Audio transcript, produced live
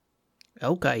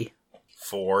Okay.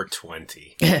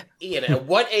 420. Ian, at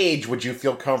what age would you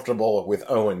feel comfortable with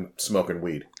Owen smoking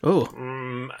weed?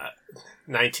 Ooh.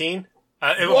 19?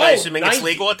 Whoa, Assuming 90. it's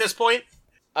legal at this point?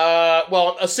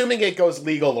 Well, assuming it goes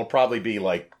legal, it'll probably be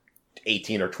like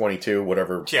 18 or 22,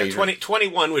 whatever. Yeah, age.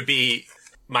 21 would be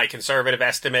my conservative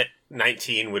estimate.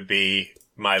 19 would be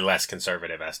my less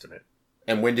conservative estimate.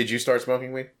 And when did you start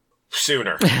smoking weed?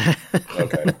 Sooner.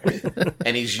 Okay.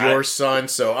 And he's your son,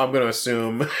 so I'm going to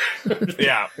assume.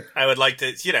 Yeah, I would like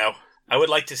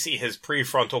to see his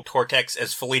prefrontal cortex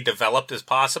as fully developed as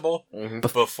possible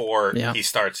before he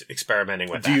starts experimenting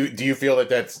with that. Do you feel that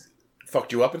that's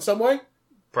fucked you up in some way?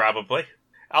 Probably.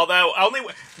 Although, only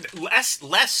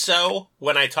less so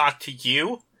when I talk to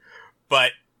you,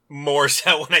 but more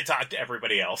so when I talk to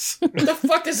everybody else. What the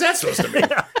fuck is that supposed to mean?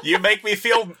 You make me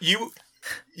feel...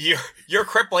 Your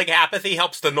crippling apathy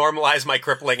helps to normalize my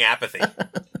crippling apathy.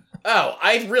 Oh,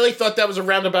 I really thought that was a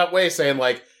roundabout way of saying,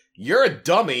 like, you're a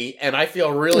dummy, and I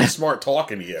feel really smart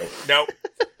talking to you. Nope.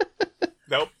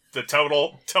 The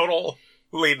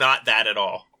totally not that at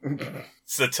all.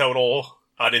 It's the total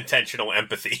unintentional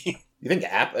empathy. You think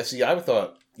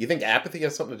you think apathy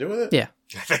has something to do with it? Yeah.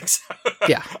 I think so.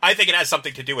 Yeah. I think it has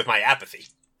something to do with my apathy.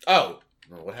 Oh.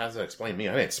 Well, what has that explain me?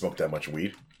 I didn't smoke that much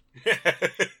weed.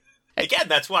 Again,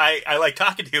 that's why I like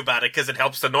talking to you about it, because it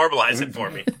helps to normalize it for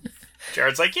me.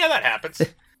 Jared's like, yeah, that happens.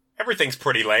 Everything's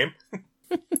pretty lame.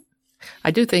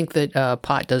 I do think that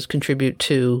pot does contribute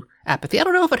to apathy. I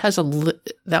don't know if it has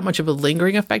that much of a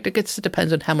lingering effect. It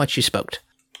depends on how much you smoked.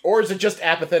 Or is it just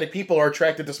apathetic people are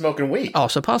attracted to smoking weed?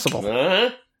 Also possible.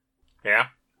 Uh-huh. Yeah,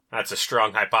 that's a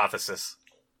strong hypothesis.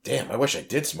 Damn, I wish I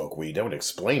did smoke weed. That would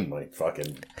explain my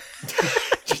fucking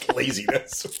just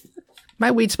laziness.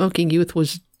 My weed smoking youth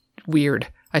was weird.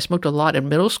 I smoked a lot in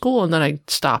middle school, and then I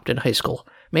stopped in high school,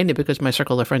 mainly because my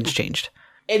circle of friends changed.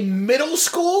 In middle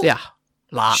school? Yeah.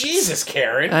 Lots. Jesus,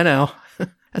 Karen. I know. I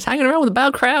was hanging around with a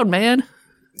bad crowd, man.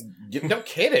 No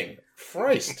kidding.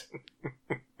 Christ.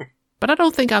 But I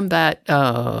don't think I'm that,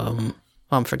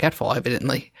 I'm forgetful,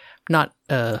 evidently. Not,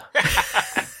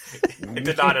 It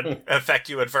did not affect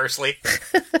you adversely.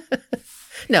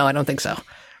 No, I don't think so.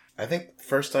 I think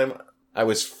first time I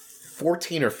was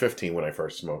 14 or 15 when I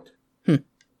first smoked.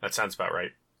 That sounds about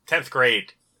right. 10th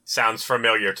grade sounds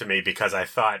familiar to me because I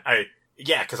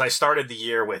started the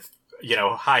year with,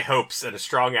 high hopes and a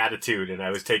strong attitude, and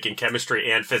I was taking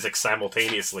chemistry and physics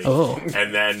simultaneously. Oh.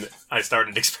 And then I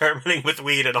started experimenting with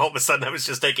weed, and all of a sudden I was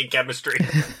just taking chemistry.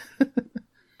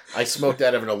 I smoked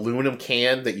out of an aluminum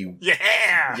can that you...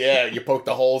 Yeah! Yeah, you poke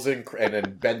the holes in and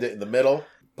then bend it in the middle.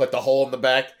 Put the hole in the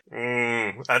back.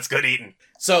 That's good eating.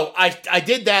 So I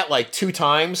did that like 2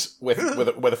 times with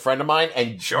a friend of mine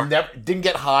and didn't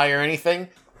get high or anything.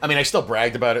 I mean, I still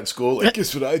bragged about it in school. Like,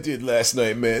 guess what I did last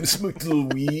night, man? Smoked a little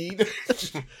weed.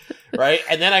 Right?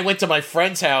 And then I went to my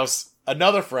friend's house,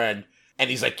 another friend,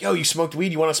 and he's like, yo, you smoked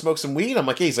weed? You want to smoke some weed? I'm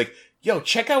like, yeah. He's like, yo,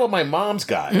 check out what my mom's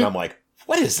got. And I'm like,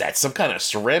 what is that? Some kind of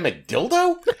ceramic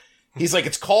dildo? He's like,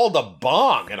 it's called a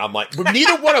bong. And I'm like,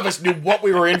 neither one of us knew what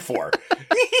we were in for.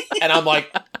 And I'm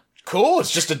like, cool,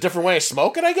 it's just a different way of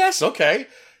smoking, I guess? Okay.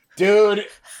 Dude,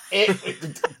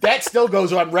 that still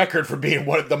goes on record for being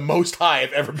one of the most high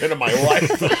I've ever been in my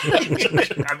life.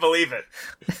 I believe it.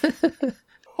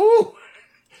 Whew.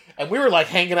 And we were like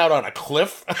hanging out on a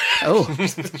cliff. Oh.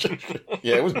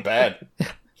 Yeah, it was bad.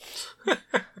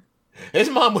 His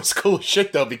mom was cool as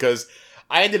shit, though, because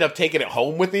I ended up taking it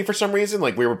home with me for some reason.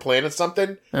 Like, we were planning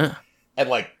something. And,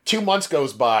 like, 2 months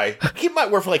goes by. Keep in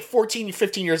mind, we're for, like, 14,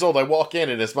 15 years old. I walk in,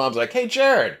 and his mom's like, hey,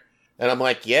 Jared. And I'm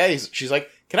like, yeah. She's like,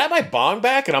 can I have my bong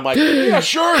back? And I'm like, yeah,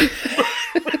 sure.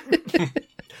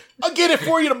 I'll get it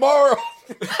for you tomorrow.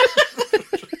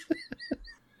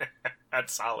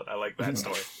 That's solid. I like that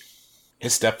story.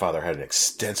 His stepfather had an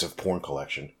extensive porn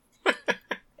collection.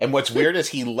 And what's weird is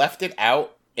he left it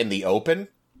out in the open.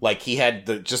 Like, he had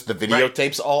the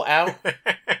videotapes all out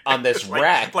on this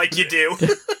rack. Like you do.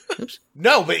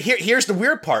 No, but here's the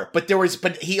weird part. But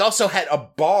he also had a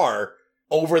bar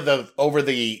over the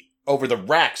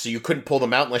rack, so you couldn't pull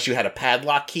them out unless you had a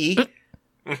padlock key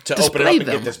to open it up and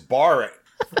get this bar.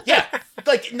 Yeah,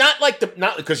 like not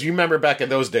because you remember back in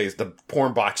those days the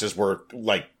porn boxes were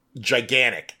like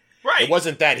gigantic. Right. It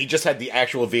wasn't that. He just had the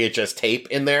actual VHS tape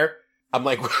in there. I'm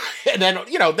like, and then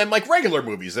then like regular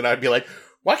movies, and I'd be like,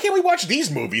 why can't we watch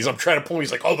these movies? I'm trying to pull.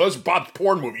 He's like, oh, those are Bob's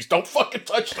porn movies. Don't fucking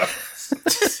touch them.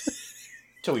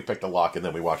 Till we picked a lock, and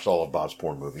then we watched all of Bob's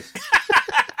porn movies.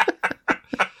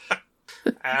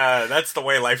 That's the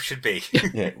way life should be.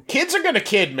 Yeah. Kids are gonna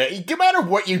kid, man. No matter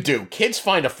what you do, kids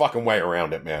find a fucking way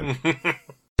around it, man.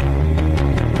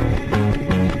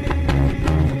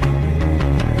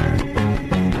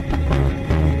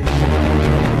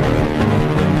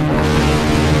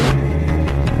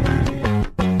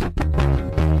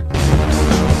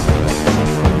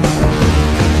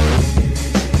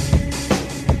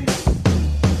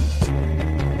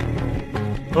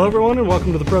 Hello, everyone, and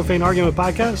welcome to the Profane Argument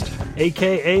Podcast,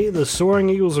 a.k.a. the Soaring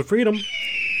Eagles of Freedom,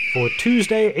 for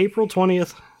Tuesday, April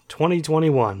 20th,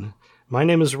 2021. My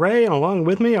name is Ray, and along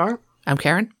with me are... I'm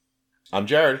Karen. I'm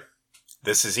Jared.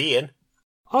 This is Ian.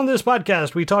 On this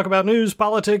podcast, we talk about news,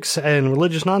 politics, and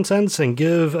religious nonsense and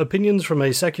give opinions from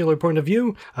a secular point of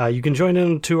view. You can join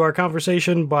into our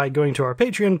conversation by going to our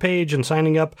Patreon page and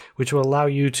signing up, which will allow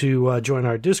you to join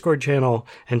our Discord channel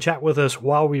and chat with us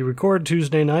while we record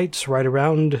Tuesday nights right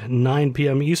around 9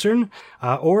 p.m. Eastern.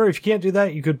 Or if you can't do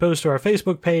that, you could post to our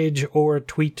Facebook page or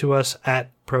tweet to us at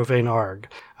ProfaneArg.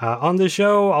 On this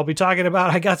show, I'll be talking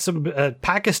about, I got some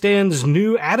Pakistan's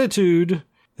new attitude.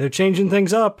 They're changing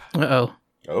things up. Uh-oh.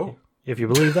 Oh. If you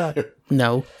believe that.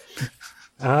 No.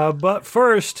 But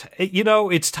first,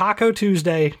 it's Taco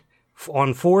Tuesday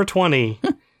on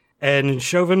 4/20, and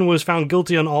Chauvin was found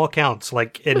guilty on all counts.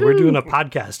 And we're doing a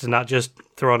podcast and not just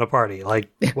throwing a party.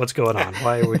 What's going on?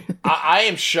 Why are we? I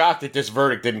am shocked that this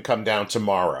verdict didn't come down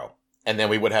tomorrow, and then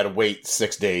we would have had to wait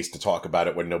 6 days to talk about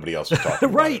it when nobody else was talking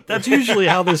about Right. it. That's usually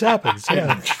how this happens.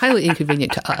 Yeah. Highly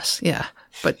inconvenient to us, yeah.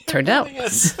 But turned out.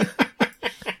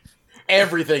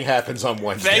 Everything happens on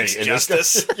Wednesday. Thanks,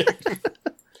 Justice.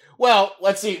 Well,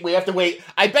 let's see. We have to wait.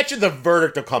 I bet you the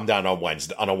verdict will come down on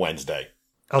a Wednesday.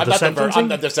 Oh, the sentencing?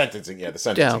 The sentencing. Yeah, the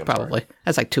sentencing. Yeah, probably.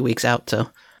 That's like 2 weeks out, so.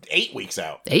 8 weeks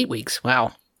out. 8 weeks,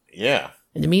 wow. Yeah.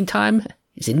 In the meantime,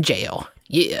 he's in jail.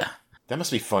 Yeah. That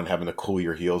must be fun having to cool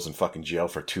your heels in fucking jail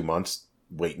for 2 months,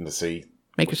 waiting to see.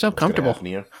 Make yourself what's gonna comfortable. happen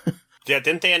to you. Yeah,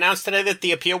 didn't they announce today that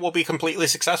the appeal will be completely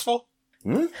successful?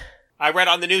 I read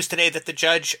on the news today that the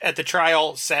judge at the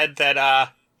trial said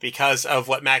that because of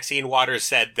what Maxine Waters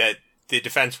said, that the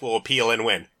defense will appeal and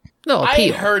win. No,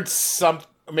 appeal. I heard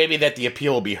maybe that the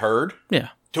appeal will be heard. Yeah.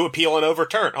 To appeal and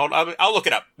overturn. I'll look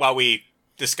it up while we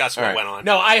discuss what went on.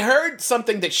 No, I heard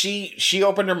something that she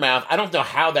opened her mouth. I don't know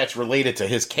how that's related to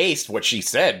his case, what she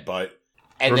said, but...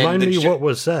 Remind me what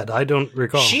was said. I don't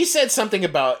recall. She said something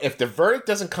about if the verdict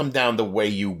doesn't come down the way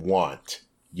you want,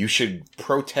 you should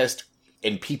protest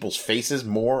in people's faces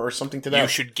more or something to that. You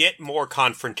should get more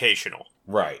confrontational.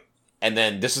 Right. And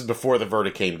then this is before the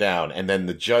verdict came down, and then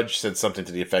the judge said something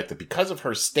to the effect that because of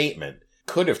her statement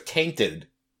could have tainted,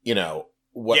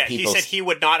 what yeah, people... he said he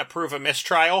would not approve a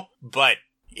mistrial, but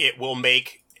it will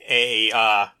make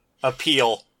a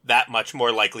appeal that much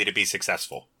more likely to be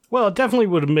successful. Well, it definitely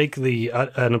would make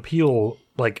an appeal,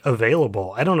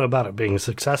 available. I don't know about it being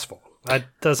successful. That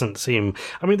doesn't seem...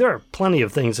 I mean, there are plenty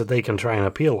of things that they can try and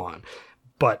appeal on,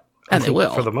 but I think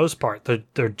for the most part,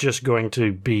 they're just going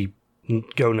to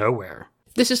go nowhere.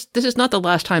 This is not the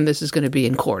last time this is going to be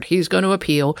in court. He's going to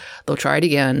appeal. They'll try it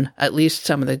again, at least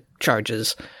some of the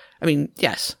charges. I mean,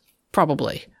 yes,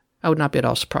 probably. I would not be at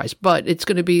all surprised. But it's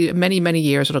going to be many, many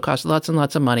years. It'll cost lots and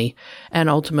lots of money. And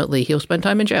ultimately, he'll spend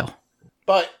time in jail.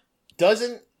 But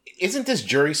isn't this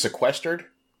jury sequestered?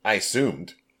 I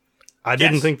assumed. I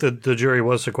didn't think that the jury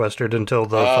was sequestered until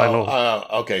the final...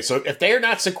 Okay, so if they are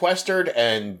not sequestered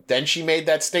and then she made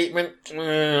that statement,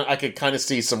 I could kind of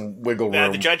see some wiggle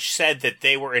room. The judge said that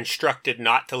they were instructed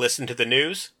not to listen to the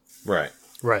news. Right.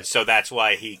 So that's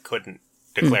why he couldn't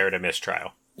declare it a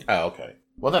mistrial. Oh, okay.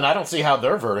 Well, then I don't see how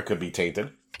their verdict could be tainted.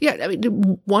 Yeah, I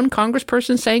mean, one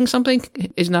congressperson saying something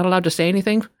is not allowed to say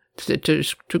anything to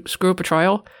screw up a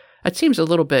trial. That seems a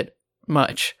little bit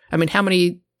much. I mean, how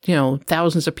many...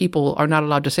 thousands of people are not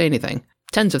allowed to say anything.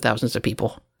 Tens of thousands of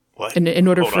people. What? In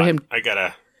order Hold for on. him,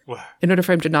 in order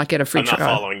for him to not get a free trial. I'm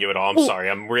not following you at all. I'm sorry.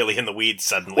 I'm really in the weeds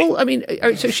suddenly. Well, I mean,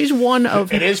 so she's one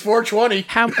of. It is 420.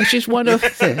 She's one of.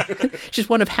 She's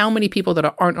one of how many people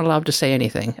that aren't allowed to say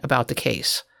anything about the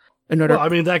case. Well, I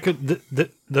mean, that could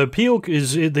the appeal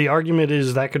is the argument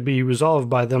is that could be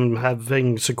resolved by them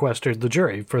having sequestered the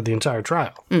jury for the entire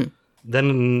trial.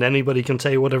 Then anybody can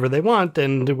say whatever they want,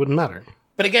 and it wouldn't matter.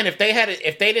 But again, if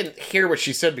they didn't hear what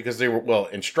she said because they were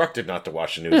instructed not to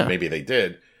watch the news, maybe they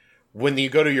did. When you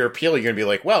go to your appeal, you're gonna be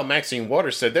like, "Well, Maxine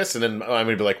Waters said this," and then I'm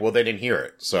gonna be like, "Well, they didn't hear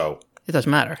it, so it doesn't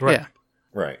matter." Right. Yeah,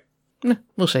 right.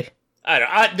 We'll see.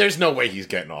 There's no way he's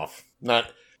getting off.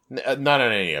 Not on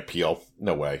any appeal.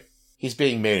 No way. He's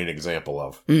being made an example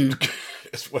of.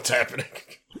 Is what's happening.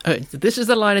 This is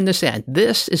the line in the sand.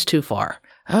 This is too far.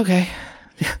 Okay.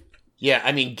 Yeah,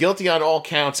 I mean, guilty on all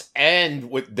counts,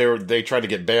 and they tried to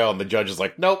get bail, and the judge is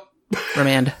like, nope.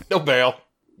 Remand. No bail.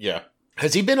 Yeah.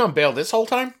 Has he been on bail this whole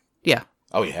time? Yeah.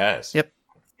 Oh, he has? Yep.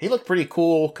 He looked pretty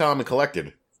cool, calm, and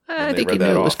collected. I think he knew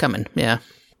it was coming, yeah.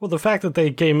 Well, the fact that they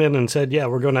came in and said, yeah,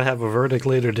 we're going to have a verdict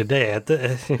later today, at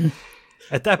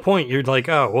that point, you're like,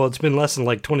 oh, well, it's been less than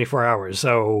 24 hours,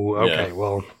 so, okay,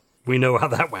 well, we know how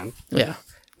that went. Yeah.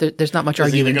 There's not much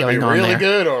arguing going on there. Really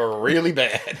good or really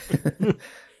bad.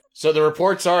 So the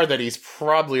reports are that he's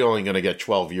probably only going to get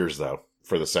 12 years, though,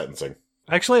 for the sentencing.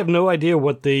 I actually have no idea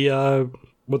what the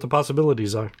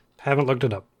possibilities are. Haven't looked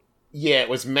it up. Yeah, it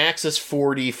was max is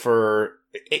 40 for...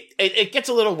 It gets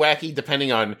a little wacky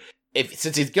depending on...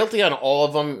 Since he's guilty on all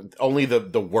of them, only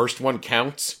the worst one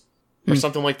counts, or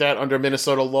something like that under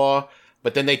Minnesota law.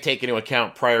 But then they take into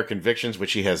account prior convictions,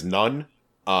 which he has none.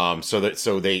 So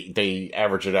they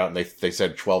average it out, and they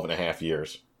said 12 and a half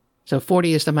years. So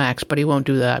 40 is the max, but he won't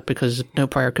do that because no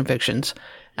prior convictions.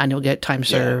 And he'll get time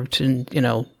served and,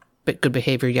 good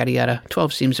behavior, yada, yada.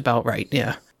 12 seems about right,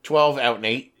 yeah. 12 out and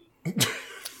 8.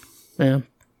 Yeah,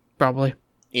 probably.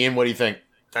 Ian, what do you think?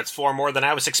 That's 4 more than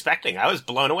I was expecting. I was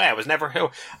blown away.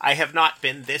 I have not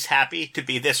been this happy to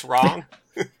be this wrong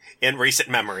in recent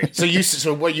memory.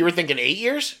 So what, you were thinking 8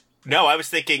 years? No, I was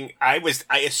thinking, I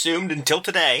assumed until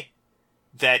today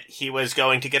that he was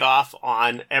going to get off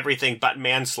on everything but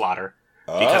manslaughter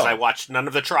because I watched none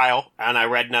of the trial and I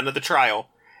read none of the trial.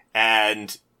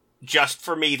 And just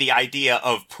for me, the idea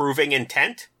of proving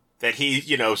intent that he,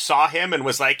 saw him and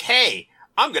was like, hey,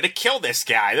 I'm going to kill this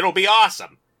guy. That'll be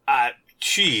awesome.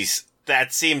 Jeez,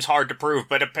 that seems hard to prove,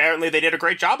 but apparently they did a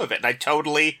great job of it. And I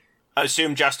totally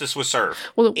assume justice was served.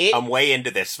 Well, I'm way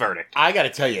into this verdict. I got to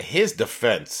tell you, his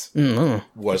defense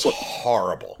was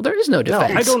horrible. There is no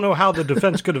defense. No, I don't know how the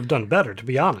defense could have done better, to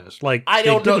be honest. Like, I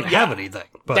don't they didn't know. have anything.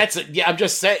 But I'm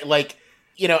just saying, like,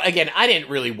 again, I didn't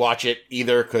really watch it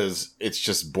either because it's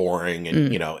just boring,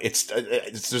 and it's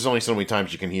there's only so many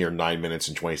times you can hear 9 minutes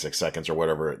and 26 seconds or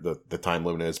whatever the time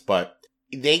limit is. But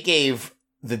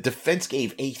the defense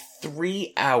gave a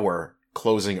 3-hour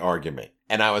closing argument.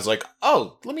 And I was like,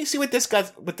 oh, let me see what this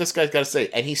guy's got to say.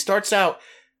 And he starts out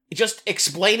just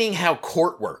explaining how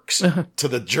court works to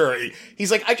the jury.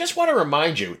 He's like, I just want to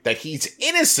remind you that he's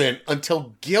innocent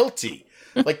until guilty.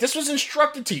 Like, this was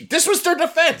instructed to you. This was their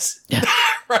defense. Yeah.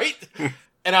 Right?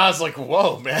 And I was like,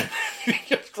 whoa, man.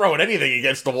 You're throwing anything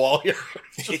against the wall here.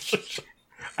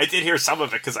 I did hear some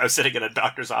of it because I was sitting in a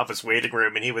doctor's office waiting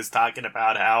room and he was talking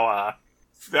about how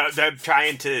they're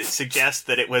trying to suggest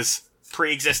that it was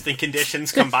pre-existing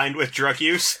conditions combined with drug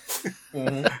use.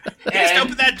 Mm-hmm. He just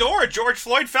opened that door and George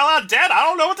Floyd fell out dead. I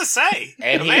don't know what to say.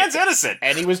 The man's innocent.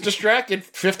 And he was distracted.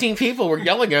 15 people were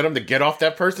yelling at him to get off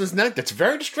that person's neck. That's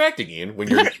very distracting, Ian, when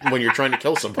you're trying to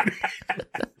kill somebody.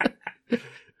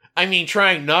 I mean,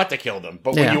 trying not to kill them,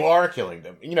 but when you are killing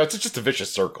them, it's just a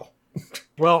vicious circle.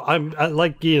 Well,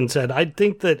 like Ian said, I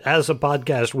think that as a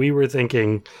podcast, we were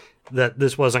thinking that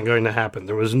this wasn't going to happen.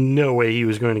 There was no way he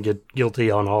was going to get guilty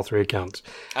on all 3 accounts.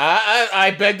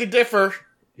 I beg to differ.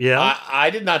 Yeah? I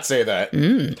did not say that.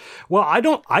 Well,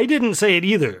 I didn't say it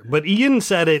either, but Ian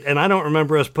said it, and I don't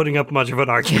remember us putting up much of an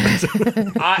argument.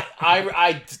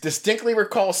 I distinctly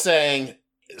recall saying,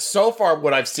 so far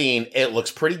what I've seen, it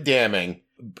looks pretty damning.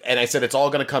 And I said it's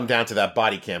all going to come down to that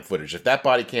body cam footage. If that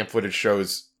body cam footage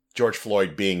shows George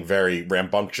Floyd being very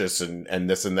rambunctious and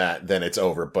this and that, then it's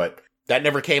over. But that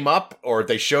never came up, or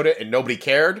they showed it and nobody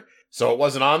cared, so it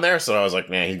wasn't on there. So I was like,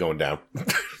 nah, he's going down.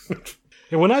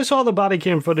 And when I saw the body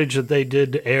cam footage that they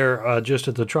did air just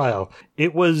at the trial, he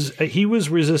was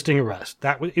resisting arrest.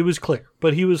 It was clear,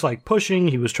 but he was like pushing.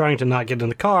 He was trying to not get in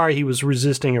the car. He was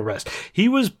resisting arrest. He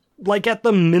was like at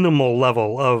the minimal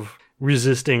level of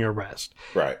resisting arrest.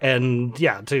 Right. And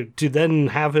yeah, to then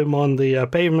have him on the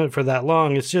pavement for that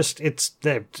long,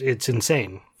 it's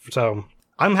insane. So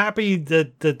I'm happy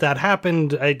that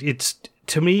happened.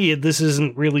 To me, this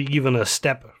isn't really even a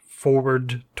step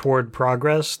forward toward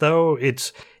progress, though.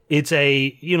 It's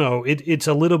a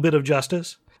little bit of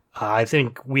justice. I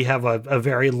think we have a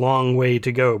very long way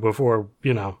to go before,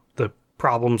 the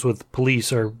problems with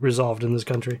police are resolved in this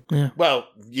country. Yeah. Well,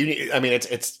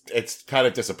 it's kind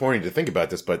of disappointing to think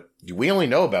about this, but we only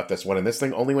know about this one, and this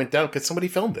thing only went down because somebody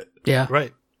filmed it. Yeah.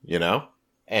 Right.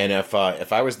 And if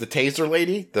I was the taser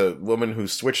lady, the woman who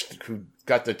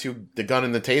got the gun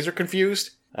and the taser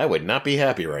confused, I would not be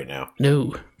happy right now.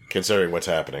 No. Considering what's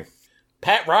happening.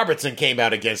 Pat Robertson came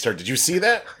out against her. Did you see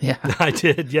that? Yeah. I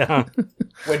did, yeah.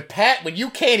 When you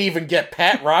can't even get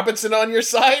Pat Robertson on your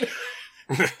side,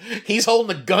 he's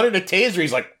holding a gun and a taser.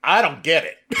 He's like, I don't get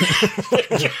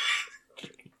it.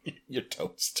 You're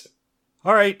toast.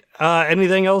 All right.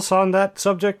 Anything else on that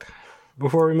subject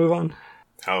before we move on?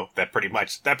 Oh, that pretty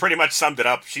much summed it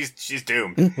up. She's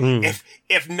doomed. Mm-hmm.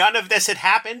 If none of this had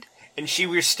happened and she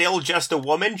were still just a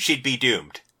woman, she'd be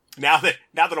doomed. Now that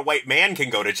a white man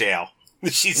can go to jail,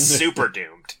 she's super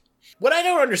doomed. What I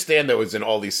don't understand though is in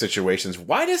all these situations,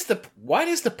 why does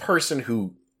the person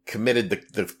who committed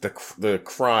the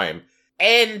crime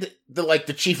and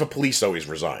the chief of police always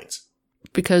resigns?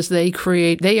 Because they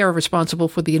are responsible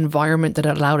for the environment that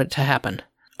allowed it to happen.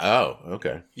 Oh,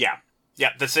 okay. Yeah. Yeah,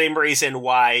 the same reason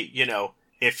why,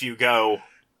 if you go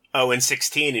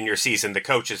 0-16 in your season, the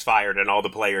coach is fired and all the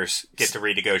players get to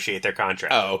renegotiate their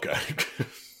contract. Oh, okay.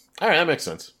 All right, that makes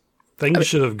sense. Things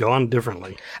should have gone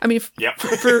differently. I mean, Yep.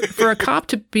 for a cop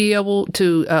to be able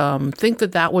to think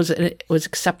that was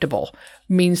acceptable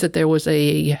means that there was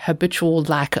a habitual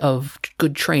lack of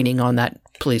good training on that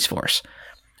police force.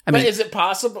 But is it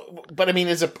possible? But I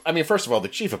mean, first of all, the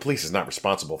chief of police is not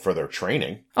responsible for their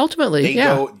training. Ultimately,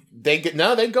 They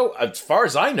go, as far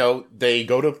as I know, they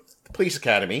go to the police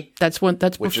academy. That's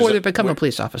before they become a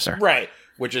police officer. Right.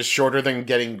 Which is shorter than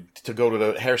getting to go to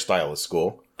the hairstylist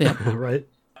school. Yeah. Right.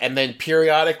 And then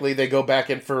periodically they go back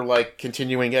in for like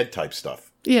continuing ed type stuff.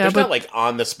 Yeah, There's but not like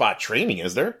on the spot training,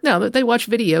 is there? no, they watch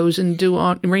videos and do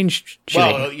range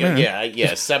shooting. Well,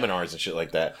 yeah, seminars and shit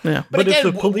like that. Yeah. But again,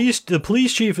 if the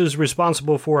police chief is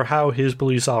responsible for how his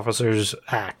police officers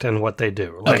act and what they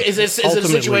do. Like, okay, is it a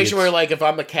ultimately situation where, it's- like, if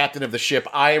I'm the captain of the ship,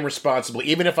 I am responsible,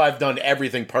 even if I've done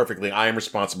everything perfectly, I am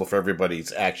responsible for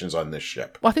everybody's actions on this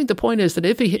ship? Well, I think the point is that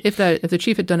if the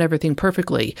chief had done everything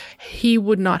perfectly, he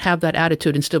would not have that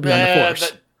attitude and still be on the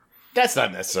force. That's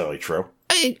not necessarily true.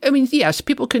 I mean, yes,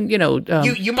 people can, you might have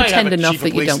pretend a enough chief of that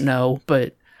you police- don't know,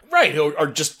 but Right, or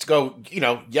just go,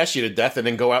 yes you to death and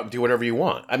then go out and do whatever you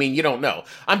want. I mean, you don't know.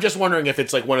 I'm just wondering if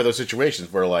it's like one of those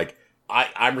situations where, like,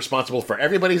 I'm responsible for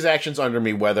everybody's actions under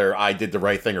me, whether I did the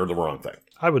right thing or the wrong thing.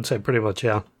 I would say pretty much,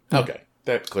 yeah. Okay,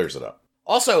 that clears it up.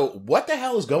 Also, what the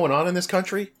hell is going on in this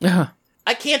country? uh,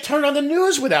 I can't turn on the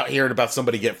news without hearing about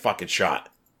somebody get fucking shot.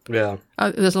 Yeah.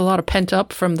 there's a lot of pent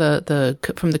up from the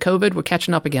COVID. We're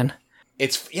catching up again.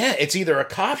 It's either a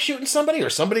cop shooting somebody or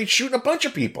somebody shooting a bunch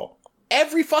of people.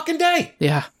 Every fucking day.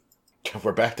 Yeah.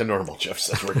 We're back to normal, Jeff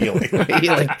says we're healing.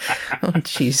 Really? Oh,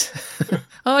 jeez.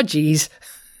 Oh, jeez.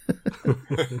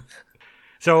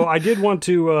 So I did want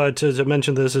to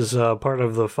mention this as part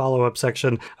of the follow-up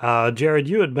section. Jared,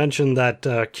 you had mentioned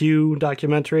that Q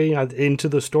documentary, Into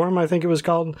the Storm, I think it was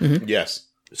called. Mm-hmm. Yes.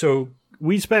 So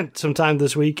we spent some time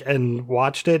this week and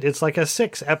watched it. It's like a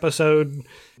 6-episode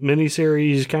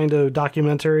miniseries kind of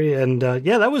documentary. And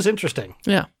that was interesting.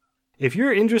 Yeah. If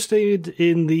you're interested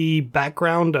in the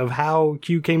background of how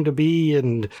Q came to be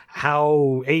and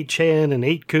how 8chan and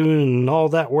 8kun and all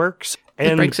that works,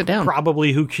 and breaks it down.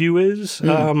 probably who Q is,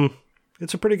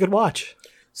 it's a pretty good watch.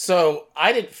 So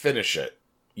I didn't finish it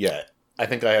yet. I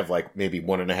think I have like maybe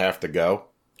 1.5 to go.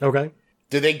 Okay.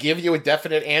 Did they give you a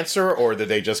definite answer, or did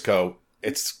they just go,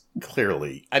 it's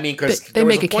clearly... I mean, because They there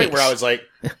was make a a point case. where I was like,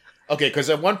 okay, because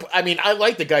at one point... I mean, I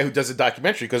like the guy who does the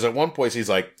documentary, because at one point he's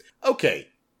like, okay,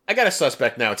 I got a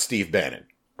suspect now, it's Steve Bannon,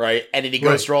 right? And then he goes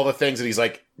Right. through all the things, and he's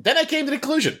like, then I came to the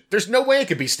conclusion, there's no way it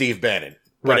could be Steve Bannon.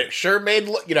 But Right. it sure made...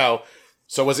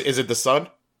 So is it the son?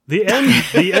 The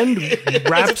end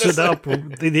wraps it up.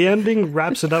 The ending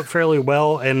wraps it up fairly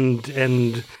well,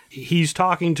 and he's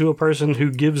talking to a person who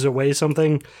gives away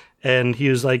something, and he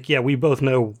was like, "Yeah, we both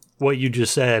know what you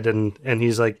just said," and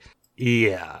he's like,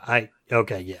 "Yeah,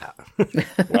 yeah."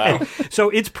 Wow. So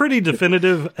it's pretty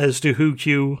definitive as to who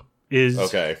Q is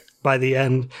Okay. by the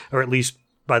end, or at least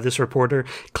by this reporter.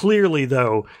 Clearly,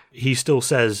 though, he still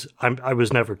says, I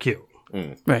was never Q.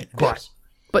 Right. But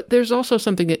But there's also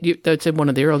something that's in one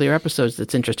of the earlier episodes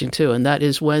that's interesting too, and that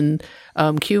is when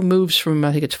Q moves from,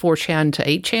 I think it's 4chan to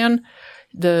 8chan,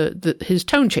 his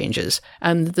tone changes,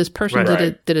 and this person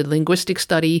did a linguistic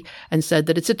study and said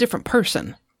that it's a different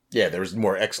person. Yeah, there was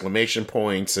more exclamation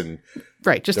points and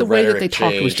Right, just the way that they rhetoric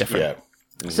talked was changed. different.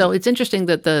 Yeah. So it's interesting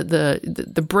that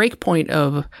the break point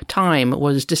of time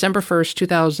was December 1st,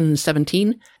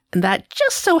 2017, and that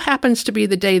just so happens to be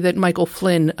the day that Michael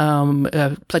Flynn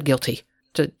pled guilty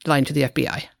to lying to the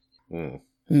FBI.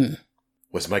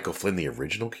 Was Michael Flynn the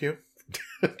original Q?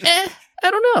 I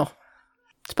don't know.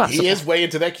 It's possible. He is way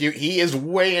into that Q. He is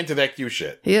way into that Q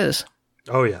shit. He is.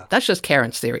 oh yeah, That's just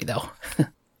Karen's theory, though.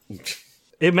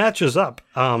 it matches up.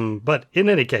 But in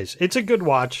any case, it's a good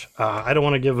watch. I don't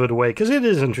want to give it away because it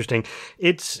is interesting.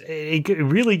 It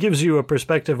really gives you a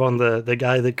perspective on the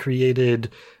guy that created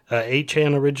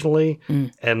 8chan originally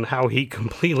and how he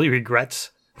completely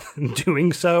regrets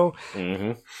doing so.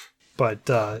 Mm-hmm. But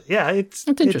it's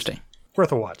interesting. It's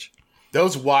worth a watch.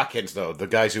 Those Watkins, though, the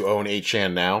guys who own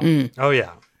 8chan now, Oh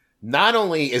yeah. not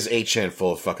only is 8chan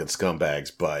full of fucking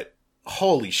scumbags, but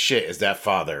holy shit, is that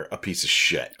father a piece of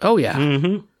shit. Oh, yeah.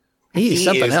 Mm-hmm. He's He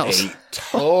something is else. a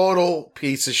total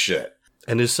piece of shit.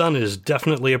 And his son is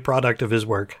definitely a product of his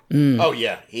work. Oh,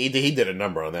 yeah. He did a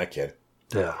number on that kid.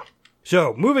 Yeah.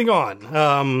 So, moving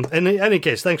on. In any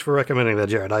case, thanks for recommending that,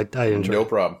 Jared. I enjoyed No it.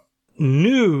 problem.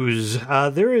 News.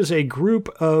 There is a group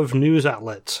of news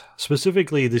outlets,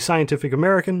 specifically the Scientific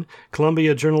American,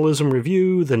 Columbia Journalism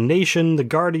Review, The Nation, The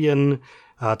Guardian,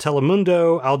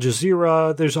 Telemundo, Al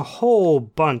Jazeera. There's a whole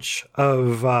bunch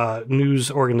of news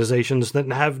organizations that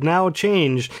have now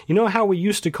changed. You know how we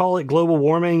used to call it global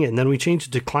warming, and then we changed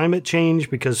it to climate change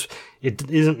because it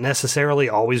isn't necessarily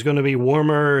always going to be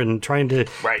warmer and trying to...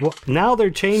 Right. Well, now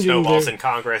they're changing... Snowballs in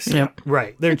Congress. Yep.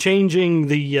 Right. They're changing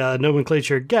the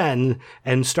nomenclature again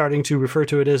and starting to refer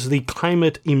to it as the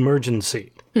climate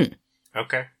emergency.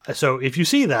 Okay. So if you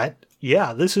see that,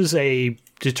 yeah, this is a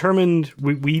determined,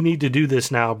 we need to do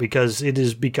this now because it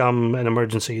has become an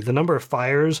emergency. The number of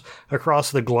fires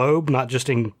across the globe, not just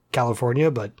in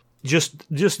California, but just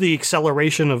the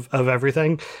acceleration of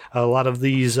everything. A lot of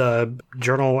these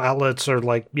journal outlets are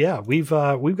like, yeah, we've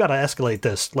got to escalate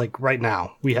this like right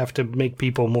now. We have to make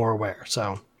people more aware.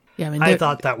 So Yeah, I mean, I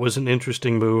thought that was an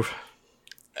interesting move.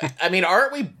 I mean,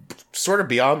 aren't we sort of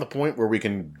beyond the point where we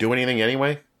can do anything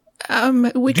anyway?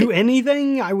 we Do could,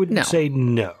 anything? I would No. say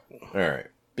no. All right.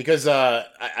 Because I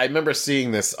remember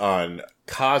seeing this on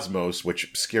Cosmos,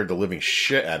 which scared the living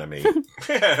shit out of me.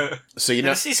 So, you know,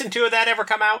 Did season 2 of that ever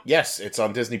come out? yes, it's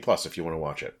on Disney Plus if you want to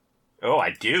watch it. Oh,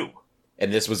 I do.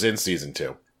 And this was in season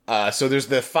 2. So there's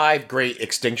the 5 great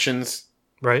extinctions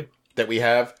Right? that we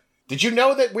have. Did you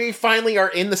know that we finally are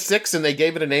in the 6th and they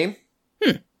gave it a name?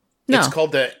 no. It's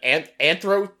called the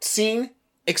Anthropocene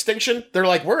extinction. They're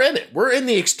like, we're in it. We're in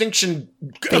the extinction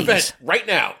event right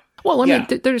now. Well, I Yeah.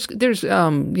 mean, there's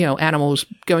animals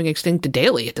going extinct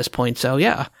daily at this point. So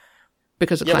yeah,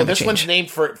 because of Yeah, well, climate this change. one's named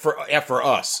for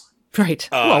us. Right.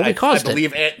 Well, we caused I it.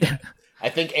 believe I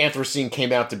think Anthropocene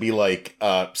came out to be like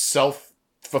a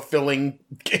self-fulfilling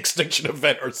extinction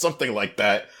event or something like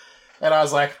that. And I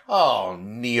was like, oh,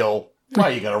 Neil, why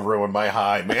are you going to ruin my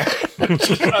high, man?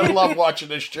 I love watching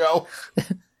this show.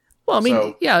 Well, I mean,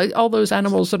 So- yeah, all those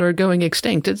animals that are going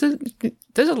extinct. There's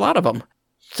a lot of them.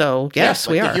 So yes,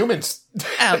 like we the are. humans.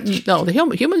 No, the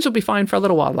humans will be fine for a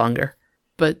little while longer,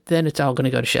 but then it's all going to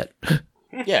go to shit.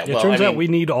 Yeah, It well, turns I out mean, we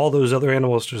need all those other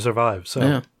animals to survive. So,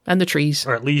 Yeah, and the trees.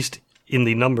 or at least in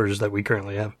the numbers that we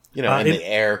currently have. you know, in in- the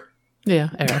air.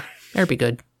 Yeah, air be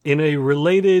good. In a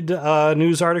related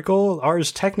news article,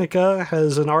 Ars Technica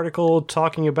has an article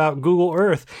talking about Google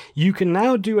Earth. You can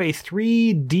now do a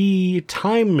 3D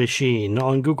time machine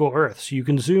on Google Earth. So you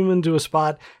can zoom into a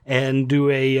spot and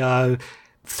do a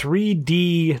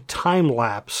 3D time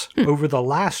lapse over the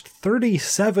last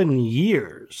 37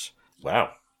 years.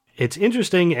 Wow. It's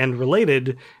interesting and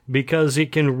related because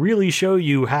it can really show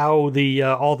you how the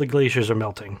all the glaciers are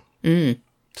melting.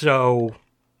 So,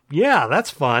 yeah, that's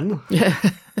fun.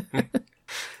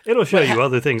 It'll show you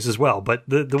other things as well, but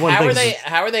the one How thing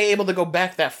are they able to go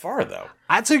back that far though?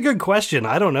 that's a good question.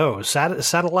 I don't know.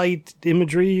 Satellite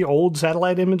imagery, old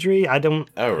satellite imagery. I don't.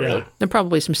 Oh, really? yeah. There's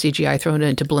probably some CGI thrown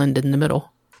in to blend in the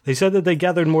middle. They said that they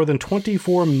gathered more than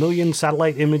 24 million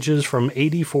satellite images from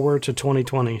 84 to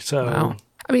 2020. So, Wow.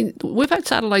 I mean, we've had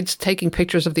satellites taking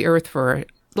pictures of the Earth for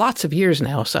lots of years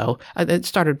now. So it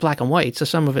started black and white. So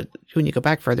some of it, when you go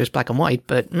back further, is black and white.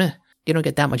 But meh, you don't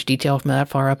get that much detail from that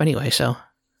far up anyway. So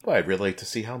Well, I'd really like to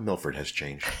see how Milford has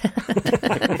changed.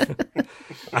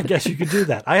 I guess you could do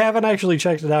that. I haven't actually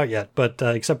checked it out yet, but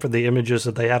except for the images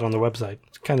that they had on the website,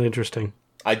 it's kind of interesting.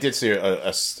 I did see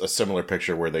a similar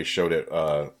picture where they showed it,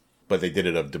 but they did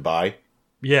it of Dubai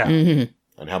Yeah.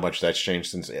 and how much that's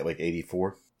changed since like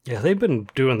 84. Yeah, they've been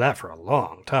doing that for a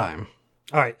long time.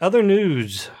 All right, other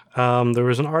news. There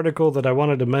was an article that I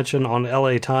wanted to mention on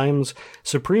LA Times.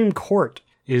 Supreme Court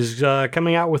is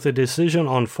coming out with a decision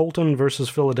on Fulton versus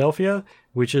Philadelphia,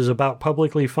 which is about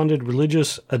publicly funded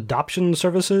religious adoption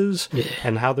services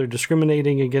and how they're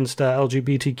discriminating against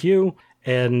LGBTQ.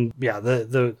 And yeah,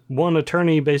 the one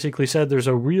attorney basically said there's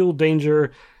a real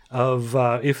danger of,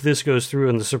 if this goes through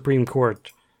in the Supreme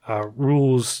Court,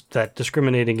 rules that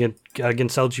discriminating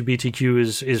against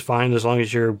LGBTQ is fine as long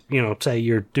as you're, say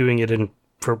you're doing it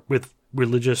with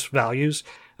religious values.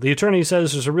 The attorney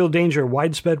says there's a real danger of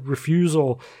widespread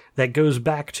refusal that goes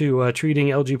back to treating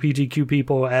LGBTQ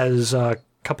people as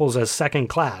couples as second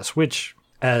class, which,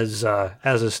 as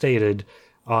is stated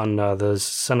on the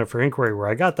Center for Inquiry where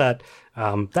I got that,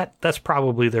 that's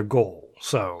probably their goal.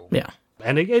 So yeah.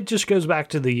 And it just goes back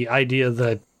to the idea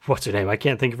that, what's her name? I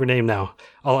can't think of her name now.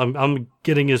 All I'm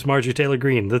getting is Marjorie Taylor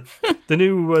Greene, the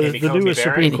Amy Coney newest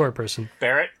Supreme Barrett? Court person.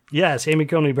 Barrett? Yes, Amy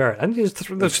Coney Barrett. I think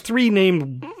there's three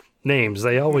names.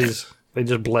 They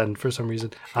just blend for some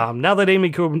reason. Now that Amy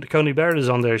Coney Barrett is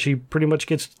on there, she pretty much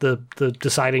gets the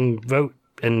deciding vote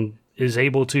and is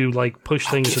able to push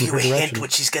things in her direction.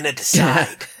 what she's going to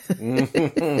decide.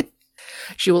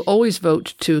 She will always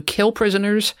vote to kill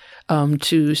prisoners,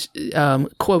 to,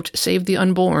 quote, save the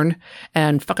unborn,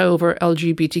 and fuck over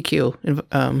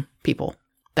LGBTQ people.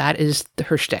 That is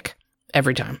her shtick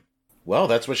every time. Well,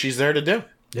 that's what she's there to do.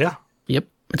 Yeah. Yep.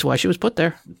 That's why she was put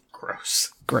there.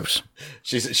 Gross. Gross.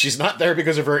 She's not there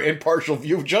because of her impartial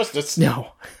view of justice.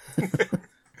 No.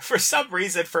 For some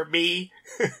reason, for me,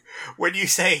 when you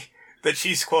say that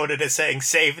she's quoted as saying,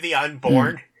 save the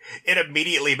unborn, it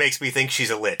immediately makes me think she's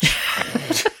a lich.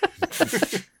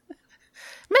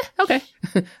 Meh, okay.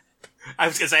 I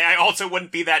was going to say, I also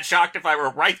wouldn't be that shocked if I were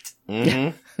right.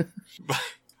 Mm-hmm.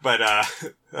 But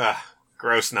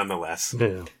gross nonetheless.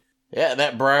 Yeah. Yeah,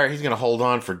 that Breyer, he's going to hold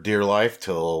on for dear life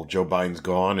till Joe Biden's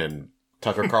gone and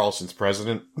Tucker Carlson's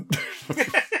president.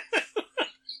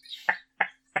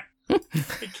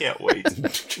 I can't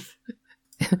wait.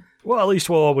 Well, at least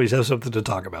we'll always have something to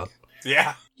talk about.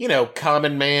 Yeah. You know,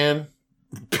 common man,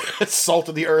 salt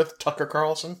of the earth, Tucker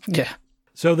Carlson. Yeah.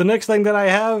 So the next thing that I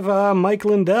have, Mike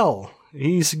Lindell.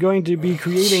 He's going to be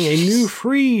creating a new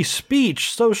free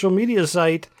speech social media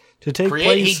site to take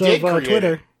place of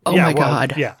Twitter. Oh my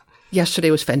God. Yeah.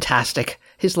 Yesterday was fantastic.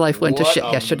 His life went to shit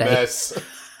yesterday. Mess.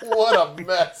 What a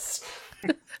mess.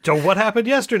 So what happened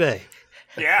yesterday?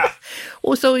 Yeah.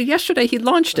 Well, so yesterday he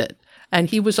launched it, and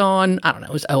he was on, I don't know,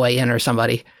 it was OAN or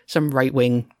somebody, some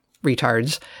right-wing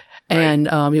retards. And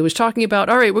he was talking about,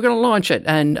 all right, we're going to launch it.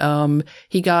 And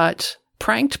he got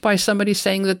pranked by somebody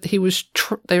saying that he was,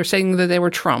 they were saying that they were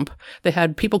Trump. They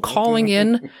had people calling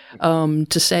in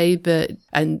to say that,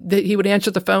 and he would answer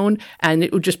the phone, and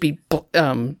it would just be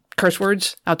curse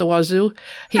words out the wazoo.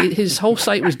 His whole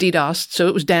site was DDoSed, so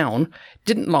it was down,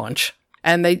 didn't launch.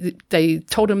 And they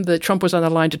told him that Trump was on the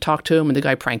line to talk to him, and the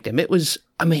guy pranked him. It was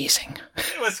amazing.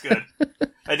 It was good.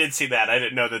 I did see that. I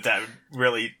didn't know that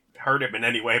really hurt him in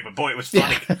any way, but boy, it was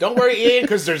funny. Yeah. Don't worry, Ian,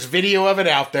 because there's video of it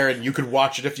out there, and you can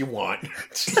watch it if you want.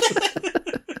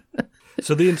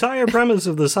 So the entire premise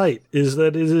of the site is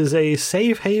that it is a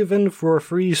safe haven for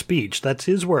free speech. That's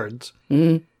his words.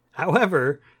 Mm-hmm.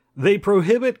 However, they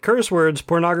prohibit curse words,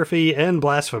 pornography, and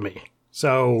blasphemy.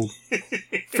 So,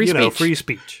 Free speech. Free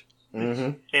speech.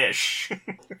 Mm-hmm. Ish.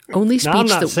 Only Now, I'm speech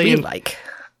not that we saying- like.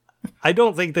 I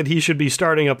don't think that he should be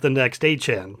starting up the next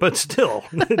 8chan, but still,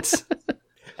 it's...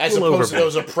 As All opposed to over.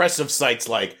 those oppressive sites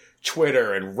like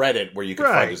Twitter and Reddit, where you can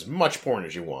Right. find as much porn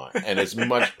as you want and as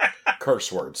much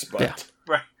curse words. But Yeah.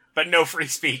 Right. But no free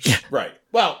speech. right.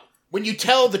 Well, when you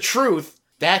tell the truth,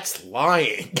 that's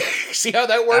lying. See how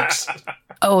that works?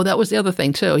 Oh, that was the other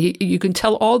thing too. You can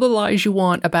tell all the lies you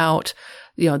want about,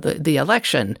 the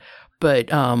election,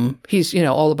 but he's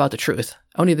all about the truth.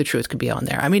 Only the truth can be on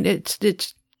there. I mean,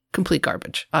 it's complete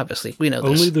garbage. Obviously, we know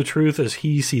this. Only the truth as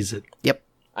he sees it. Yep.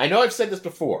 I know I've said this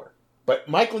before, but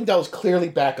Mike Lindell is clearly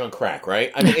back on crack,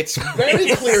 right? I mean, it's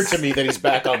very clear to me that he's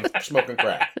back on smoking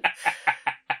crack.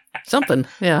 Something.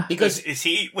 Yeah. Because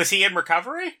Was he in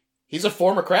recovery? he's a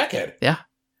former crackhead. Yeah.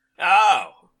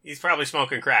 Oh, he's probably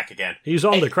smoking crack again. He's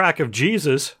on the crack of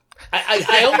Jesus.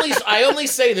 I only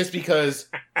say this because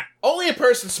only a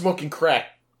person smoking crack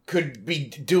could be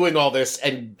doing all this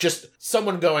and just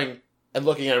someone going and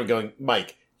looking at him going,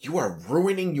 Mike, you are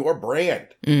ruining your brand.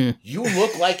 Mm. You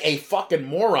look like a fucking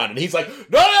moron. And he's like,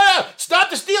 no, stop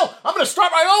the steal. I'm going to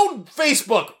start my own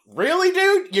Facebook. Really,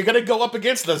 dude? You're going to go up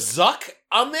against the Zuck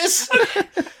on this?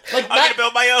 I'm going to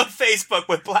build my own Facebook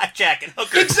with blackjack and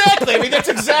hookers. Exactly. I mean, that's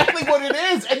exactly what it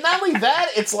is. And not only that,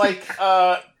 it's like,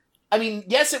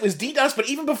 yes, it was DDoS, but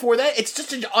even before that, it's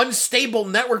just an unstable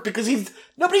network because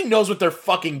nobody knows what they're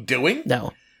fucking doing.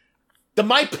 No. The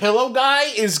My Pillow guy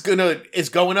is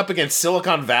going up against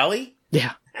Silicon Valley.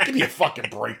 Yeah. Give me a fucking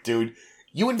break, dude.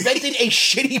 You invented a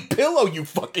shitty pillow, you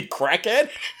fucking crackhead.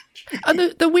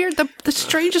 The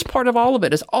strangest part of all of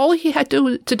it is all he had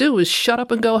to do was shut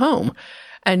up and go home,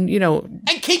 and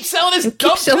And keep selling his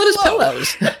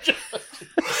pillows.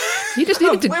 He just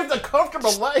needed to live the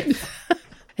comfortable life.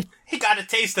 He got a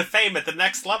taste of fame at the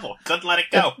next level. Couldn't let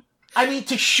it go. I mean,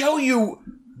 to show you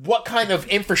what kind of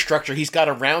infrastructure he's got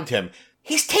around him,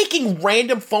 he's taking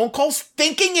random phone calls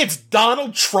thinking it's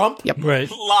Donald Trump. Yep. Right.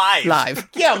 Live.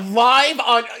 Yeah, live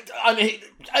on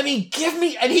I mean, give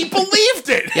me, and he believed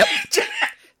it. Yep.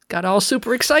 Got all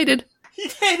super excited. He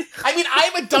did. I mean, I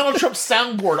have a Donald Trump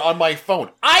soundboard on my phone.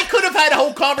 I could have had a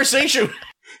whole conversation.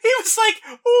 He was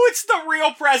like, "Oh, it's the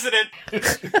real president."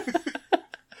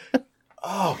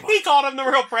 Oh, my. He called him the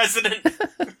real president.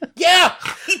 Yeah,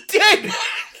 he did.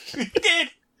 He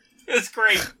did. It was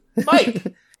great.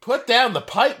 Mike, put down the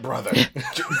pipe, brother.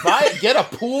 Get a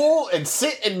pool and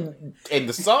sit in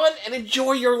the sun and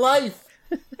enjoy your life.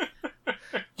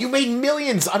 You made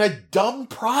millions on a dumb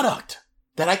product.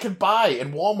 that I could buy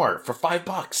in Walmart for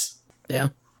 $5. Yeah.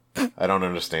 I don't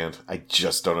understand. I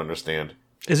just don't understand.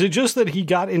 Is it just that he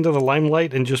got into the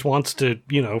limelight and just wants to,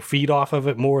 feed off of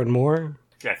it more and more?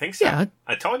 Yeah, I think so. Yeah.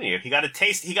 I told you, he got a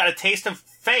taste of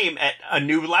fame at a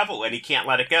new level, and he can't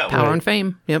let it go. Power and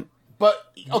fame. Yep.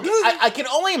 But okay, I can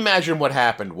only imagine what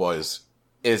happened he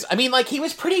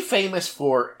was pretty famous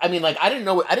for. I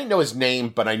didn't know his name,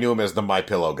 but I knew him as the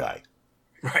MyPillow guy.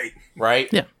 Right. Right.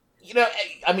 Yeah.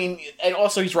 And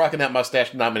also he's rocking that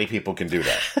mustache. Not many people can do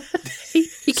that.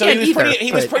 He can't either.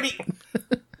 He was pretty.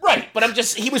 Right, but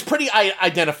he was pretty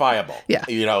identifiable. Yeah.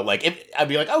 I'd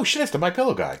be like, oh shit, it's the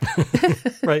MyPillow guy.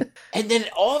 Right. And then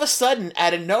all of a sudden,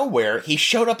 out of nowhere, he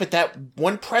showed up at that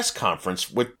one press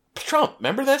conference with Trump.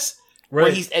 Remember this?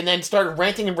 Right. And then started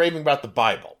ranting and raving about the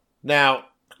Bible. Now,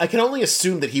 I can only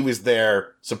assume that he was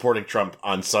there supporting Trump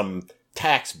on some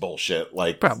tax bullshit.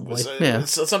 Probably, yeah.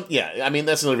 That's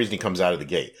the only reason he comes out of the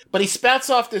gate. But he spouts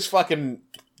off this fucking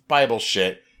Bible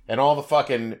shit, and all the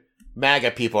fucking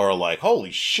MAGA people are like,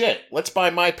 holy shit, let's buy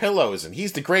MyPillows, and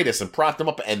he's the greatest, and propped him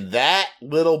up. And that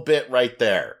little bit right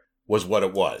there was what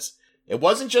it was. It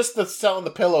wasn't just the selling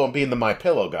the pillow and being the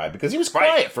MyPillow guy, because he was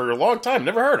quiet for a long time.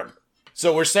 Never heard him.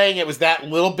 So we're saying it was that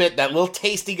little bit, that little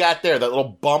taste he got there, that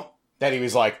little bump, that he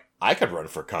was like, I could run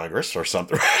for Congress or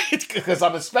something, right? Because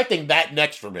I'm expecting that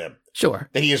next from him. Sure.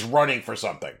 That he is running for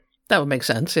something. That would make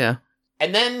sense, yeah.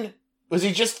 And then, was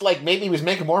he just maybe he was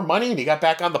making more money and he got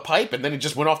back on the pipe and then he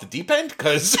just went off the deep end?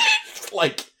 Because,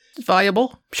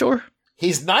 Viable, sure.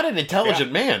 he's not an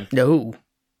intelligent man. No.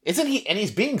 Isn't he? And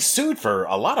he's being sued for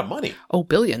a lot of money. Oh,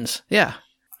 billions, yeah.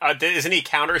 Isn't he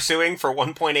countersuing for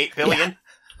 $1.8 billion?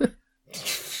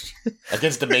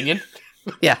 Against Dominion?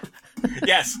 Yeah.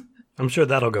 Yes. I'm sure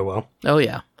that'll go well. Oh,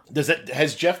 yeah.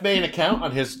 Has Jeff made an account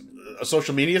on his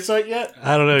social media site yet?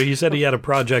 I don't know. He said he had a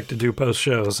project to do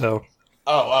post-show, so...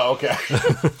 Oh, okay.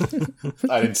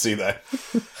 I didn't see that.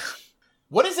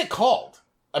 What is it called?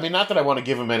 Not that I want to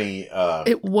give him any...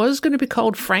 It was going to be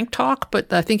called Frank Talk,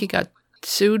 but I think he got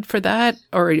sued for that,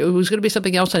 or it was going to be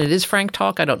something else, and it is Frank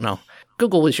Talk. I don't know.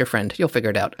 Google is your friend. You'll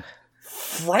figure it out.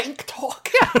 Frank Talk?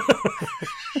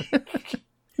 Yeah.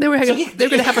 They were going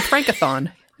to have a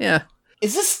Frankathon. Yeah.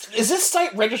 Is this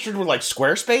site registered with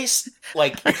Squarespace?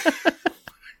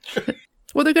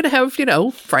 Well, they're going to have,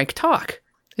 Frank Talk.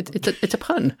 It's a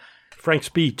pun. Frank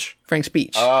Speech. Frank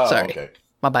Speech. Oh, Sorry. okay.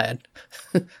 My bad.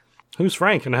 Who's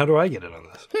Frank and how do I get in on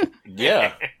this?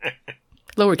 Yeah.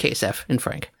 Lowercase f in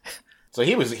Frank. So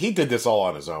he did this all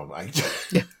on his own. I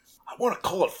want to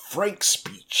call it Frank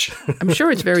Speech. I'm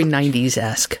sure it's very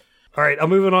 90s-esque. All right, I'm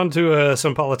moving on to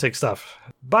some politics stuff.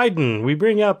 Biden, we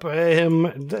bring up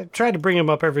him, try to bring him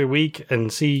up every week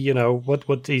and see,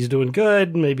 what he's doing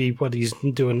good, maybe what he's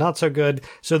doing not so good.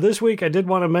 So this week I did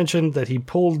want to mention that he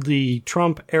pulled the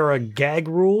Trump-era gag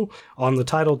rule on the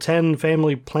Title X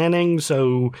family planning.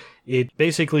 So it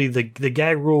basically, the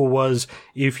gag rule was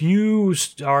if you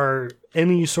are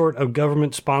any sort of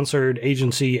government-sponsored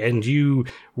agency and you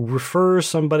refer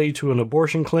somebody to an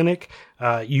abortion clinic,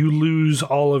 you lose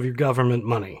all of your government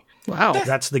money. Wow.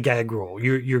 That's the gag rule.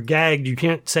 You're gagged. You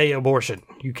can't say abortion.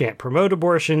 You can't promote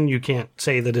abortion. You can't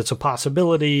say that it's a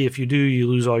possibility. If you do, you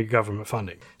lose all your government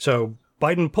funding. So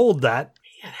Biden pulled that.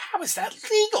 Man, how is that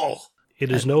legal?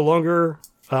 It is no longer,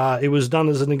 it was done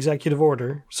as an executive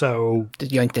order. So.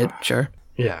 Yanked it, sure.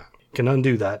 Yeah, can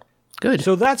undo that. Good.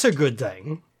 So that's a good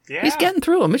thing. Yeah. He's getting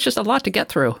through them. It's just a lot to get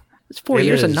through. It's 4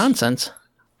 years of nonsense.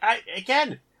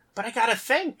 But I gotta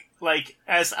think,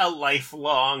 as a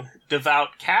lifelong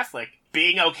devout Catholic,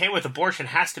 being okay with abortion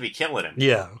has to be killing him.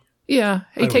 Yeah. Yeah.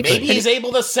 Maybe he's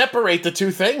able to separate the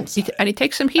two things. He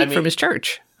takes some heat from his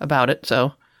church about it,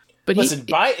 so. But listen,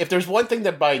 if there's one thing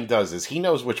that Biden does is he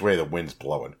knows which way the wind's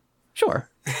blowing. Sure.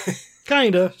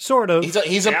 Kinda, sort of.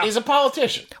 He's a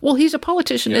politician. Well, he's a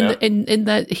politician in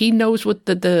that he knows what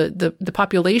the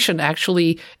population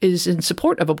actually is in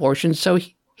support of abortion, so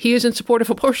he is in support of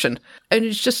abortion. And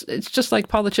it's just like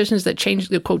politicians that change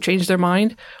their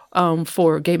mind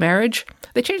for gay marriage.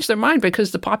 They changed their mind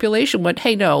because the population went,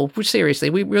 hey, no, seriously,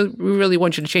 we really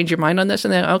want you to change your mind on this.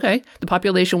 And then, okay, the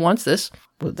population wants this.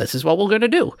 Well, this is what we're going to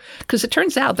do. Because it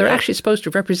turns out they're actually supposed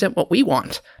to represent what we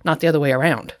want, not the other way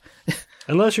around.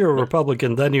 Unless you're a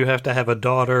Republican, then you have to have a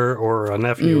daughter or a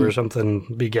nephew or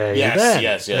something be gay.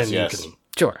 Yes.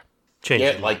 Sure. Change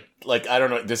it. Like I don't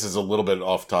know. This is a little bit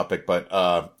off topic, but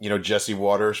Jesse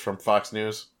Waters from Fox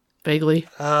News. Vaguely.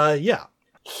 Yeah.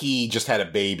 He just had a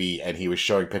baby, and he was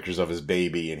showing pictures of his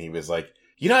baby, and he was like,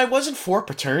 I wasn't for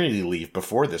paternity leave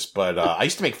before this, but I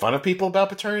used to make fun of people about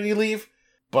paternity leave.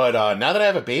 But now that I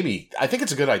have a baby, I think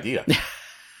it's a good idea.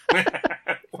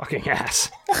 fucking ass.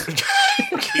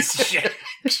 Piece of shit.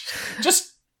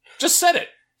 Just said it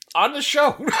on the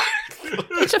show.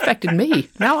 It's affected me.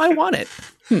 Now I want it.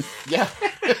 Yeah.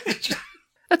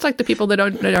 That's like the people that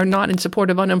are not in support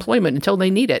of unemployment until they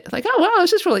need it. Like, oh wow,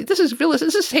 this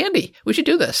is handy. We should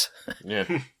do this. Yeah.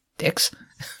 Dicks.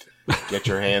 Get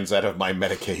your hands out of my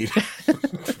Medicaid.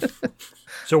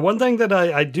 So one thing that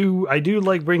I do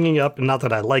like bringing up, and not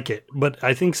that I like it, but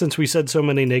I think since we said so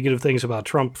many negative things about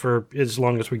Trump for as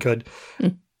long as we could,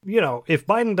 if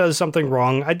Biden does something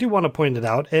wrong, I do want to point it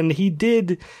out. And he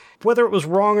did, whether it was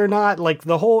wrong or not, like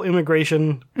the whole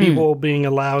immigration people being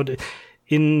allowed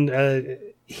in,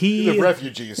 The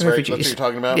refugees, right? That's what you're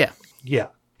talking about? Yeah. Yeah.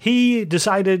 He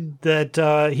decided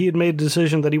that he had made a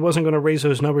decision that he wasn't going to raise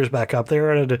those numbers back up.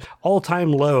 They're at an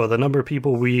all-time low, the number of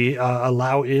people we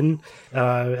allow in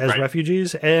as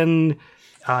refugees. And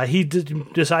he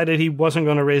decided he wasn't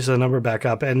going to raise the number back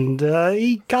up. And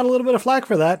he got a little bit of flack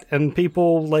for that. And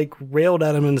people railed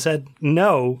at him and said,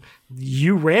 no,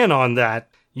 you ran on that.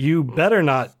 You better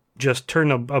not just turn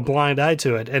a blind eye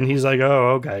to it. And he's like,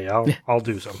 oh, okay, I'll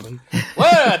do something.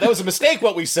 Well, that was a mistake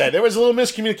what we said. There was a little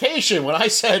miscommunication. When I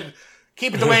said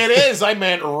keep it the way it is, I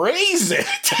meant raise it.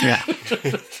 Yeah.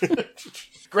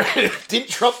 Granted, didn't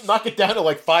Trump knock it down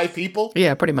to 5 people?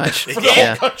 Yeah, pretty much. For the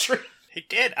whole country? He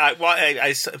did.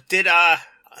 I did.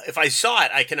 If I saw it,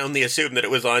 I can only assume that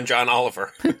it was on John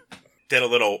Oliver. Did a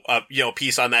little,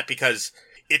 piece on that because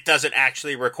it doesn't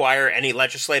actually require any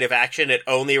legislative action. It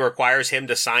only requires him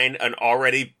to sign an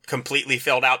already completely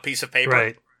filled out piece of paper.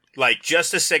 Right. Like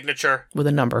just a signature. With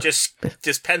a number. Just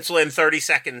pencil in 30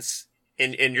 seconds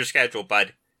in your schedule,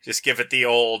 bud. Just give it the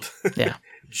old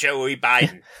Joey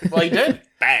Biden. Well, he did.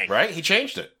 Bang. Right? He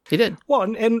changed it. He did. Well,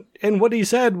 and what he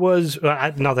said was,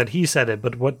 not that he said it,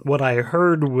 but what I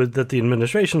heard that the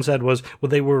administration said was, well,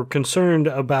 they were concerned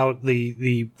about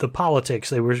the politics.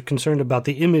 They were concerned about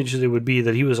the image that it would be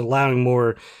that he was allowing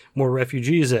more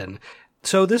refugees in.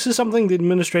 So this is something the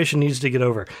administration needs to get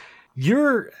over.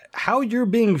 How you're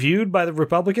being viewed by the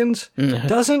Republicans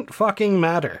doesn't fucking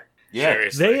matter. Yeah.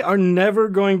 Seriously. They are never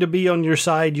going to be on your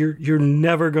side. You're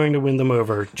never going to win them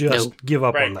over. Just give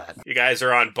up on that. You guys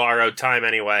are on borrowed time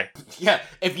anyway. Yeah,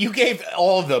 if you gave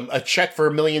all of them a check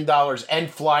for $1 million and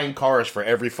flying cars for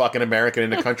every fucking American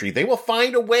in the country, they will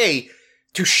find a way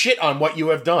to shit on what you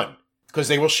have done. Because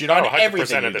they will shit on 100%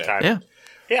 everything of the you time. did.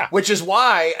 Yeah. Which is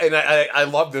why, and I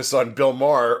love this on Bill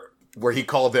Maher, where he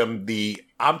called him the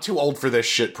I'm too old for this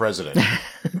shit president.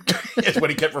 Is what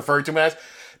he kept referring to him as.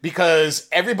 Because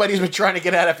everybody's been trying to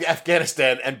get out of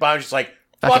Afghanistan, and Biden's just like,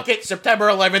 fuck it, September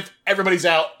 11th, everybody's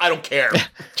out, I don't care.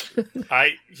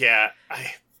 I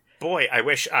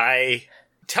wish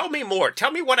tell me more. Tell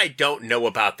me what I don't know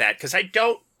about that, because I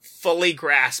don't fully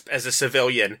grasp as a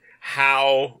civilian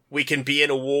how we can be in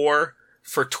a war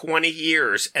for 20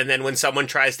 years, and then when someone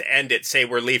tries to end it, say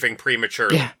we're leaving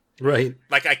prematurely. Yeah. Right.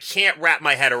 Like, I can't wrap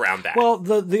my head around that. Well,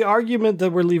 the argument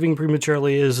that we're leaving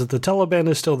prematurely is that the Taliban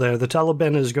is still there. The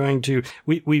Taliban is going to...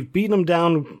 We've beaten them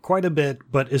down quite a bit,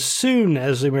 but as soon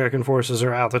as the American forces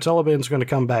are out, the Taliban's going to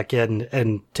come back in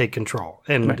and take control.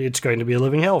 And it's going to be a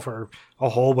living hell for a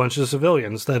whole bunch of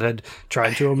civilians that had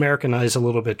tried to Americanize a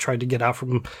little bit, tried to get out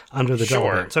from under the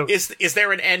Taliban. So, is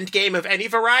there an end game of any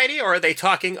variety, or are they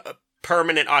talking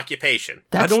permanent occupation?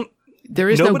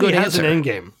 There is no good nobody has answer. an end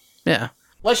game. Yeah.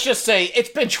 Let's just say it's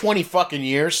been 20 fucking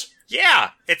years. Yeah,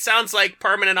 it sounds like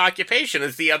permanent occupation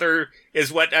is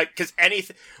what, because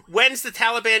when's the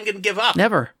Taliban going to give up?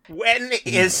 Never. When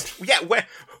is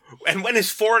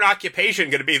foreign occupation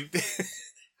going to be?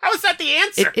 How is that the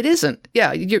answer? It isn't.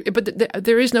 Yeah, but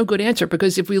there is no good answer,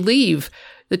 because if we leave,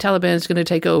 the Taliban is going to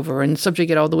take over and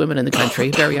subjugate all the women in the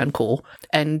country, very uncool,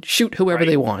 and shoot whoever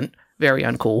they want. Very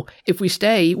uncool. If we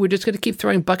stay, we're just going to keep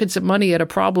throwing buckets of money at a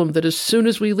problem that as soon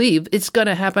as we leave, it's going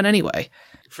to happen anyway.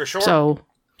 For sure. So,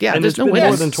 yeah, And there's it's no been way.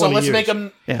 more than 20 So let's years.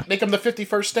 make them the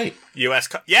 51st state. U.S.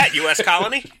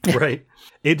 colony? Right.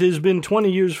 It has been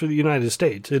 20 years for the United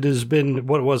States. It has been,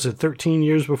 13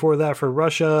 years before that for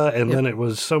Russia, and then it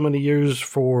was so many years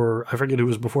for, I forget who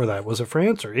was before that. Was it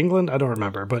France or England? I don't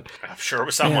remember, but I'm sure it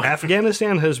was someone.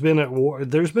 Afghanistan has been at war.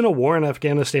 There's been a war in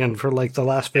Afghanistan for the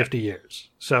last 50 years.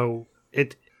 So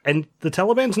and the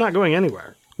Taliban's not going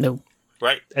anywhere. No.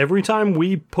 Right. Every time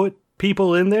we put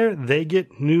people in there, they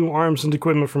get new arms and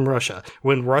equipment from Russia.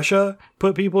 When Russia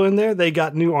put people in there, they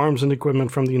got new arms and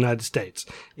equipment from the United States.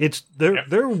 They're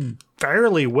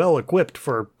fairly well equipped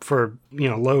for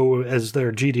low as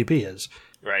their GDP is.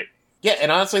 Right. Yeah,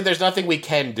 and honestly, there's nothing we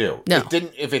can do. No.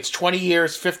 If it's 20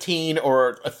 years, 15,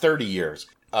 or 30 years,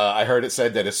 I heard it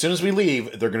said that as soon as we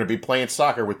leave, they're going to be playing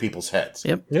soccer with people's heads.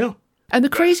 Yep. Yeah. And the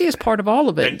craziest part of all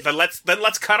of it, Then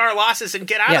let's cut our losses and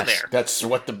get out of there. That's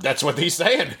what he's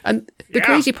saying. and the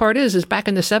crazy part is back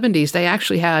in the 70s, they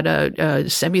actually had a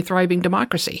semi-thriving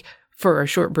democracy for a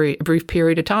short, brief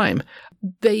period of time.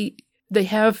 They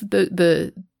have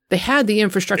they had the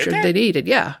infrastructure they needed.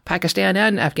 Yeah, Pakistan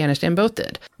and Afghanistan both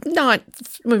did.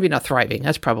 Maybe not thriving.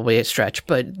 That's probably a stretch,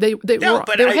 but they were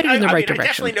headed in the right direction. I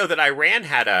definitely know that Iran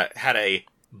had a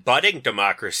budding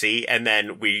democracy, and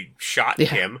then we shot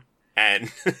him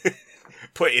and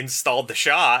installed the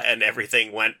Shah, and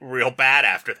everything went real bad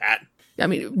after that. I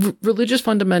mean, religious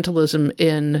fundamentalism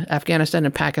in Afghanistan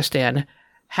and Pakistan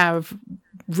have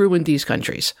ruined these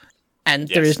countries, and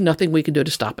there is nothing we can do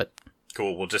to stop it.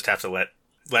 Cool. We'll just have to let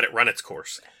it run its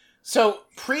course. So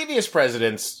previous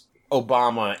presidents,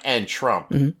 Obama and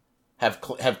Trump, have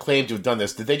claimed to have done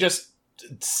this. Did they just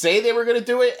say they were going to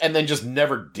do it and then just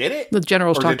never did it? The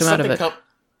generals talked them out of it.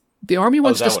 The army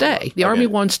wants to stay. The army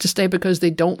wants to stay because they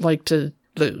don't like to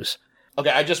lose. Okay,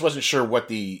 I just wasn't sure what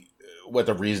the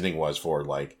reasoning was for,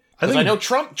 like, because I know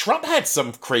Trump had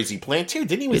some crazy plan too,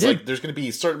 didn't he? He was like, there's going to be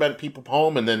a certain amount of people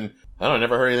home, and then I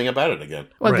never heard anything about it again.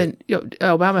 Well, then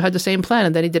Obama had the same plan,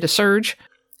 and then he did a surge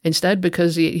instead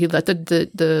because he let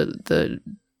the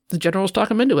generals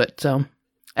talk him into it. So,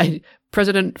 and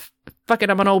President fucking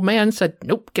I'm an old man said,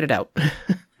 nope, get it out.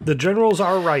 The generals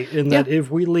are right in that if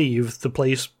we leave, the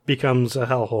place becomes a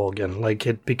hellhole again. Like,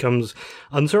 it becomes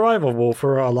unsurvivable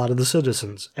for a lot of the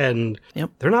citizens. And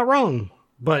they're not wrong.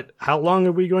 But how long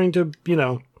are we going to,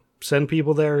 send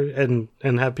people there and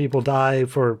have people die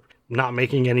for not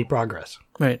making any progress?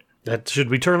 Right. Should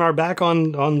we turn our back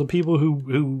on the people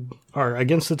who are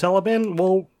against the Taliban?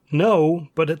 Well, no.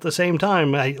 But at the same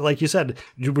time, like you said,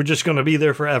 we're just going to be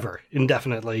there forever,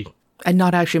 indefinitely. And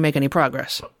not actually make any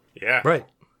progress. Yeah. Right.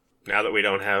 Now that we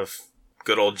don't have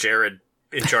good old Jared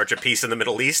in charge of peace in the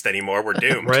Middle East anymore, we're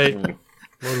doomed. Right. What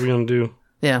are we going to do?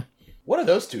 Yeah. What have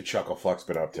those two chuckle fucks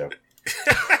been up to?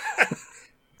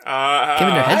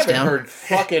 Giving their heads I haven't down. heard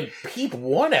fucking peep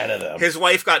one out of them. His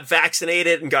wife got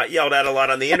vaccinated and got yelled at a lot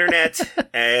on the internet,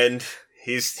 and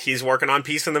he's working on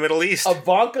peace in the Middle East.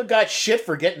 Ivanka got shit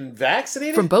for getting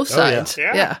vaccinated? From both sides.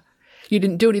 Yeah. You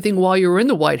didn't do anything while you were in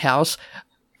the White House,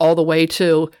 all the way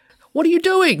to, what are you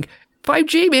doing?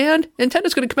 5G, man.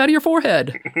 Antenna's going to come out of your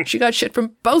forehead. She got shit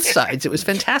from both sides. It was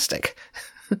fantastic.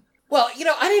 Well,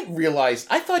 I didn't realize.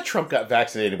 I thought Trump got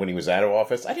vaccinated when he was out of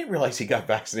office. I didn't realize he got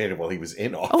vaccinated while he was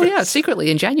in office. Oh, yeah,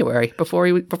 secretly in January, before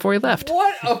he left.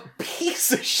 What a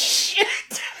piece of shit.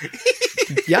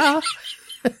 Yeah.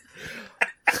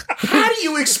 How do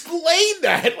you explain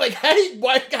that? Like, how do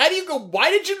you go, why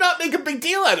did you not make a big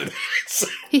deal out of this?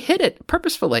 He hid it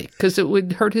purposefully because it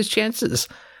would hurt his chances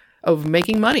of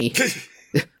making money.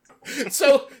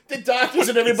 So the doctors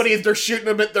and everybody, as they're shooting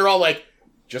him, they're all like,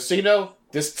 just so you know,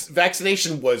 this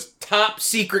vaccination was top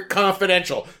secret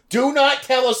confidential. Do not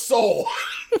tell a soul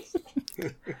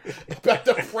about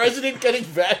the president getting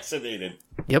vaccinated.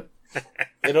 Yep.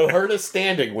 It'll hurt his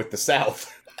standing with the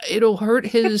South. It'll hurt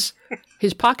his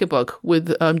pocketbook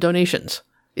with donations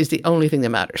is the only thing that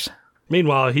matters.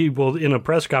 Meanwhile, he will, in a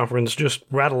press conference, just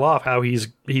rattle off how he's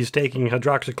taking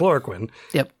hydroxychloroquine.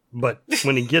 Yep. But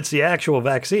when he gets the actual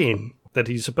vaccine that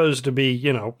he's supposed to be,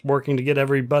 working to get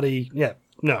everybody,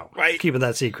 keeping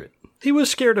that secret. He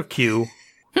was scared of Q.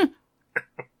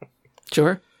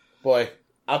 Sure. Boy,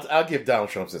 I'll give Donald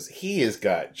Trump this. He has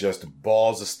got just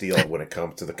balls of steel when it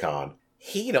comes to the con.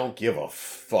 He don't give a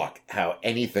fuck how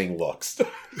anything looks.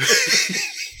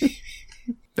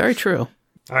 Very true.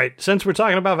 All right, since we're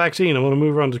talking about vaccine, I want to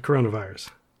move on to coronavirus.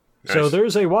 Nice. So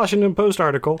there's a Washington Post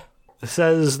article that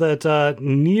says that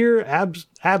near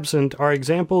absent are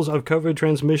examples of COVID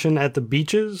transmission at the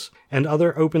beaches and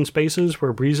other open spaces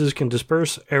where breezes can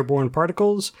disperse airborne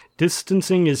particles.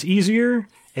 Distancing is easier,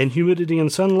 and humidity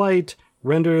and sunlight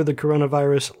render the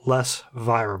coronavirus less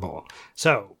viral.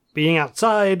 So, being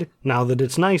outside, now that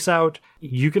it's nice out,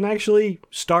 you can actually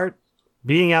start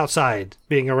being outside,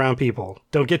 being around people.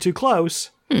 Don't get too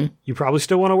close. You probably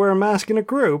still want to wear a mask in a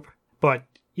group, but,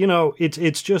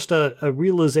 it's just a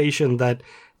realization that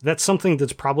that's something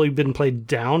that's probably been played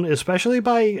down, especially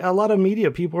by a lot of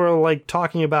media. People are, like,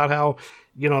 talking about how,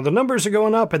 the numbers are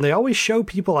going up, and they always show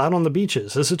people out on the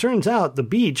beaches. As it turns out, the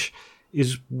beach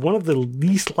is one of the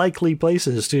least likely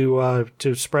places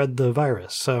to spread the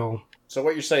virus, So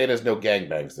what you're saying is no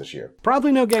gangbangs this year?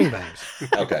 Probably no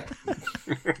gangbangs. Okay.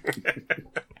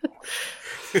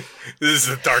 This is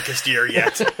the darkest year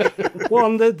yet.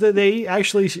 Well, they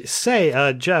actually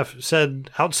say, Jeff said,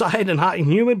 outside and hot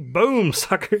and humid, boom,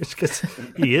 suckers, because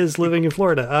he is living in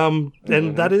Florida.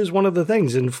 And that is one of the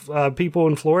things. And people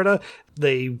in Florida,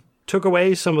 they took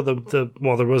away some of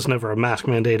well, there was never a mask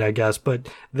mandate, I guess, but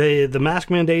the mask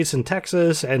mandates in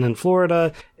Texas and in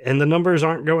Florida, and the numbers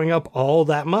aren't going up all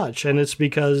that much, and it's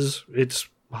because it's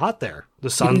hot there. The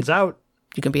sun's out.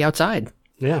 You can be outside.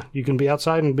 Yeah, you can be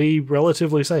outside and be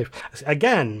relatively safe.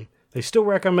 Again, they still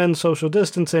recommend social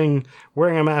distancing,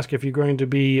 wearing a mask if you're going to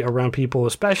be around people,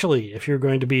 especially if you're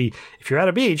at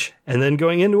a beach and then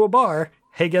going into a bar.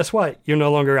 Hey, guess what? You're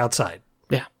no longer outside.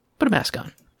 Yeah, put a mask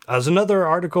on. There's another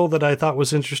article that I thought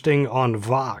was interesting on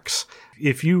Vox.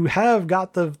 If you have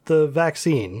got the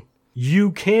vaccine,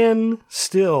 you can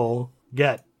still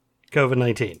get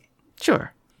COVID-19.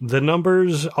 Sure. The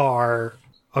numbers are,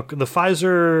 the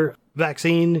Pfizer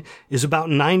vaccine is about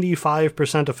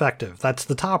 95% effective. That's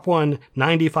the top one,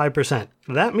 95%.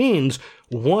 That means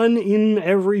 1 in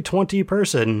every 20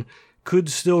 person could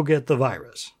still get the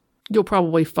virus. You'll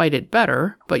probably fight it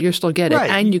better, but you'll still get it,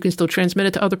 and you can still transmit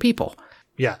it to other people.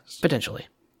 Yes. Potentially.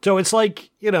 So it's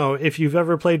like, if you've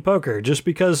ever played poker, just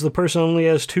because the person only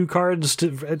has 2 cards,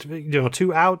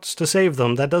 2 outs to save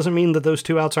them, that doesn't mean that those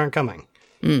 2 outs aren't coming.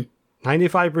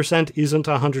 95% isn't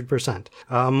 100%.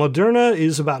 Moderna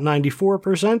is about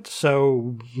 94%,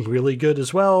 so really good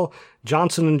as well.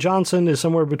 Johnson & Johnson is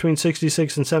somewhere between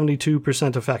 66 and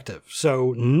 72% effective.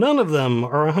 So none of them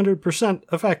are 100%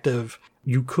 effective.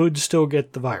 You could still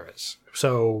get the virus.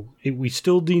 So we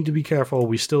still need to be careful.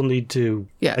 We still need to,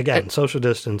 again, social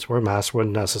distance, wear masks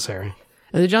when necessary.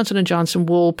 And the Johnson & Johnson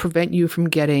will prevent you from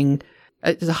getting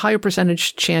there's a higher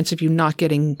percentage chance of you not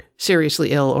getting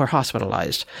seriously ill or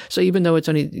hospitalized. So even though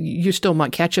you still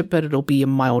might catch it, but it'll be a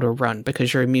milder run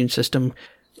because your immune system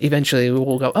eventually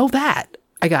will go, oh,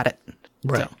 I got it.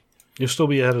 Right. So. You'll still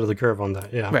be ahead of the curve on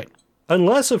that, yeah. Right.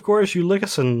 Unless, of course, you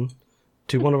listen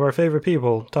to one of our favorite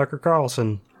people, Tucker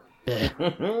Carlson,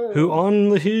 who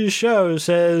on his show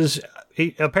says,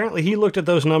 apparently he looked at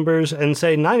those numbers and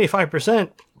say 95%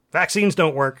 vaccines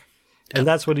don't work. And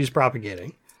that's what he's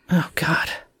propagating. Oh, God.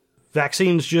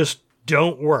 Vaccines just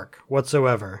don't work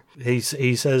whatsoever. He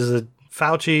says that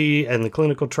Fauci and the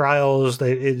clinical trials,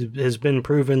 it has been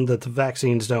proven that the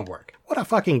vaccines don't work. What a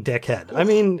fucking dickhead. I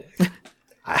mean...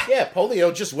 yeah,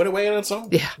 polio just went away on its own.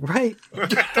 Yeah. Right.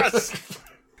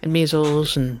 And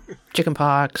measles and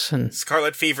chickenpox and...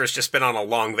 Scarlet fever's just been on a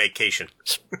long vacation.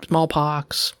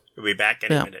 Smallpox. We'll be back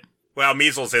any minute. Well,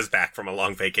 measles is back from a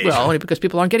long vacation. Well, only because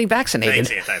people aren't getting vaccinated.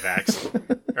 Thanks,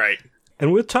 anti-vax. Right.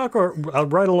 And with Tucker,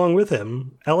 right along with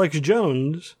him, Alex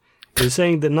Jones is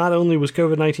saying that not only was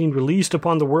COVID-19 released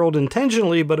upon the world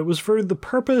intentionally, but it was for the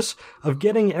purpose of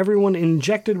getting everyone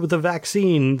injected with a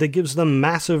vaccine that gives them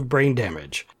massive brain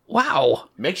damage. Wow.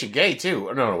 Makes you gay,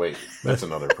 too. No, wait. That's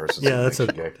another person. Yeah, that's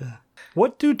gay.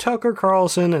 What do Tucker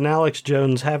Carlson and Alex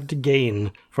Jones have to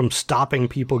gain from stopping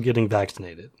people getting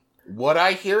vaccinated? What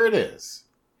I hear it is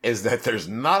that there's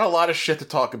not a lot of shit to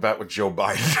talk about with Joe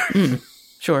Biden.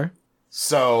 Sure.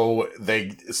 So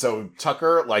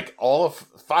Tucker, like all of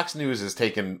Fox News has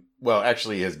gained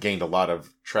a lot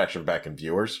of traction back in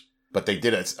viewers, but they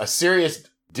did a serious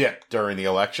dip during the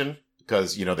election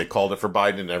because, they called it for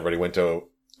Biden and everybody went to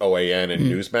OAN and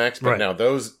Newsmax. But now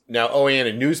OAN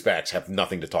and Newsmax have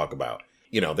nothing to talk about.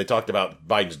 They talked about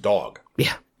Biden's dog.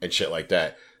 Yeah. And shit like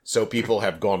that. So people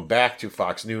have gone back to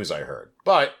Fox News, I heard.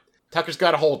 But Tucker's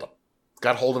got to hold them.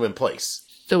 Got to hold them in place.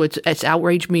 So it's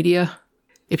outrage media?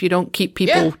 If you don't keep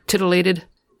people titillated,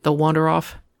 they'll wander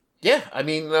off? Yeah, I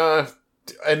mean,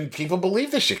 and people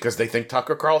believe this shit because they think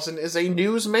Tucker Carlson is a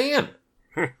newsman.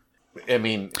 I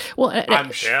mean, that's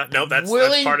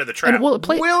part of the trap.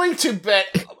 Willing to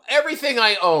bet everything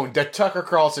I own that Tucker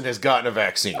Carlson has gotten a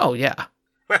vaccine. Oh, yeah.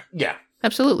 Yeah.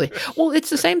 Absolutely. Well,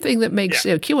 it's the same thing that makes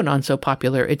QAnon so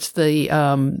popular. It's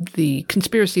the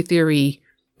conspiracy theory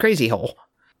crazy hole.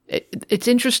 It's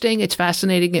interesting. It's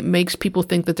fascinating. It makes people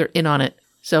think that they're in on it.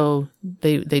 So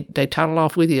they toddle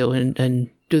off with you and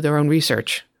do their own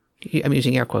research. I'm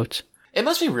using air quotes. It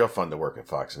must be real fun to work at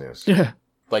Fox News. Yeah.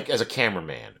 Like as a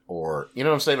cameraman or, you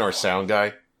know what I'm saying, or a sound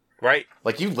guy. Right.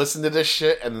 Like you listen to this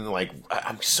shit and then like,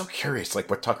 I'm so curious like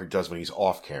what Tucker does when he's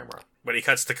off camera. When he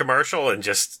cuts the commercial and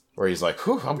just... Where he's like,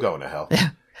 whew, I'm going to hell.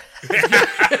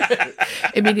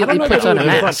 Immediately puts on a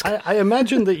mask. I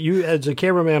imagine that you, as a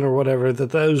cameraman or whatever, that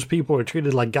those people are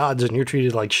treated like gods and you're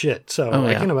treated like shit. So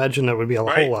I can imagine that would be a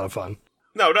whole lot of fun.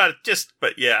 No, not just...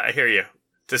 But yeah, I hear you.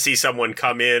 To see someone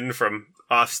come in from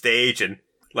off stage and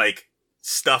like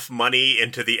stuff money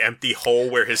into the empty hole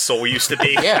where his soul used to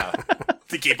be. Yeah.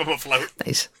 To keep him afloat.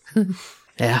 Nice.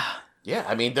 Yeah. Yeah,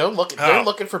 I mean, they're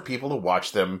looking for people to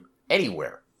watch them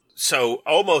anywhere. So,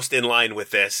 almost in line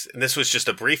with this, and this was just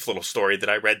a brief little story that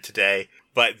I read today,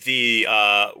 but the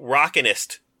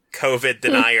rockinest COVID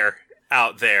denier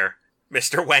out there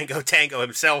Mr. Wango Tango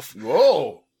himself.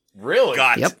 Whoa, really?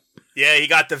 Yeah, he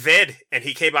got the vid, and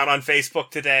he came out on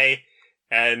Facebook today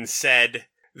and said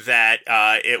that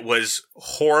it was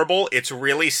horrible. It's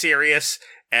really serious.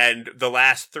 And the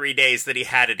last 3 days that he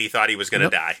had it, he thought he was going to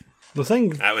die. The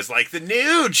thing... I was like, the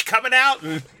Nuge coming out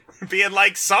and being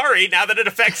like, sorry, now that it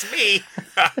affects me,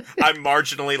 I'm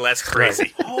marginally less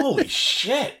crazy. Holy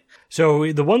shit.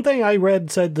 So the one thing I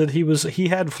read said that he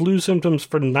had flu symptoms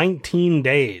for 19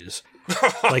 days.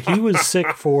 Like, he was sick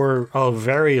for a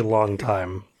very long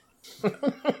time.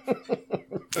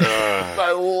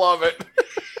 I love it.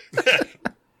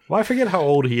 Well, I forget how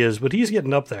old he is, but he's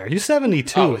getting up there. He's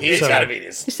 72. Oh, he's so- got to be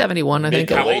He's 71, I think.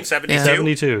 How old? 72? Yeah.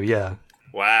 72, yeah.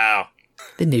 Wow.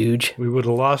 The Nuge. We would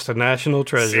have lost a national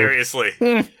treasure. Seriously.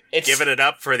 Giving it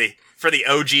up for the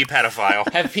OG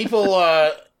pedophile. Have people,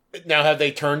 now have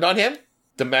they turned on him?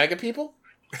 The MAGA people?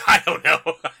 I don't know.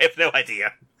 I have no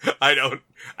idea.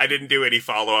 I didn't do any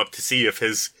follow-up to see if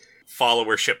his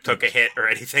followership took a hit or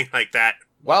anything like that.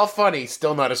 While funny,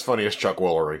 still not as funny as Chuck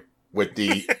Woolery with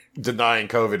the denying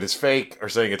COVID is fake or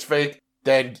saying it's fake.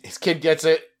 Then his kid gets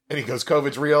it and he goes,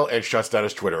 COVID's real, and shuts down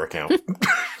his Twitter account.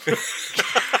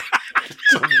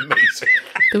 It's amazing.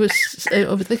 There was, I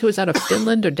think it was out of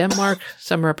Finland or Denmark,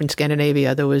 somewhere up in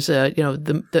Scandinavia. There was,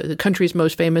 the country's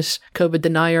most famous COVID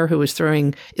denier who was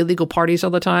throwing illegal parties all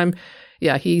the time.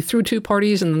 Yeah, he threw 2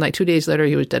 parties, and then like 2 days later,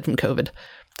 he was dead from COVID.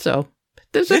 So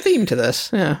there's a theme to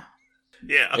this. Yeah.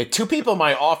 Yeah. Hey, 2 people in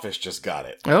my office just got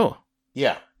it. Oh.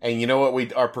 Yeah, and you know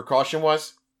what our precaution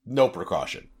was? No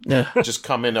precaution. Yeah. Just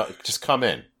come in. Just come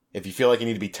in. If you feel like you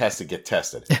need to be tested, get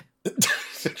tested.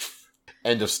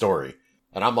 End of story.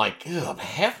 And I'm like, I'm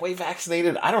halfway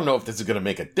vaccinated. I don't know if this is going to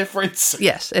make a difference.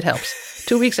 Yes, it helps.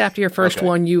 2 weeks after your first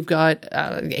one, you've got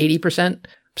 80%,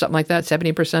 something like that,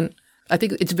 70%. I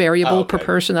think it's variable per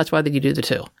person. That's why you do the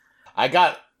 2. I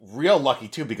got real lucky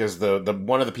too because the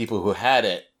one of the people who had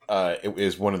it, it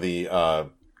is one of the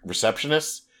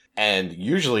receptionists, and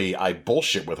usually I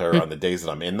bullshit with her on the days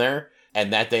that I'm in there.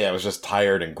 And that day I was just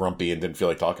tired and grumpy and didn't feel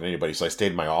like talking to anybody, so I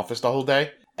stayed in my office the whole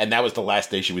day. And that was the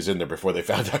last day she was in there before they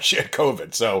found out she had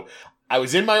COVID. So I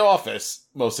was in my office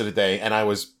most of the day, and I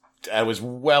was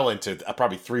well into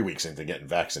probably 3 weeks into getting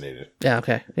vaccinated. Yeah.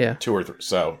 Okay. Yeah. 2 or 3.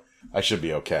 So I should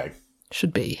be okay.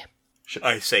 Should be.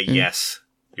 I say yes.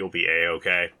 You'll be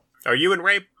A-okay. Are you and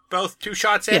Ray both 2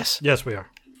 shots in? Yes. Yes, we are.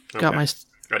 Got my.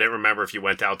 I didn't remember if you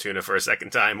went to Altoona for a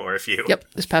second time or if you... Yep.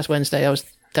 This past Wednesday, I was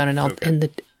down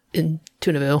in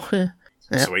Tunaville.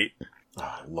 Yeah. Sweet. Oh,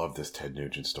 I love this Ted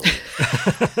Nugent story.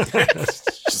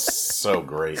 It's just so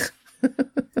great.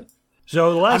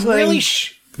 So the last I'm thing...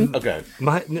 really okay.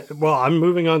 I'm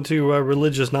moving on to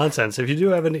religious nonsense. If you do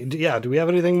have any... Yeah, do we have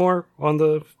anything more on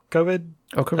the COVID?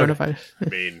 Oh, coronavirus. I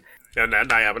mean,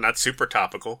 I'm not super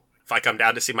topical. If I come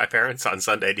down to see my parents on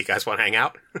Sunday, do you guys want to hang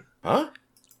out? Huh?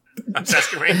 I'm just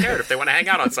asking Ray and Garrett if they want to hang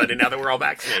out on Sunday now that we're all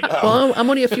vaccinated. Well, I'm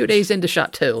only a few days into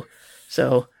shot 2,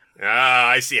 so...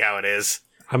 I see how it is.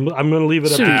 I'm going to leave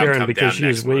it up to Soon. Karen Come because down she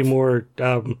is next way month. more...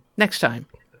 Next time.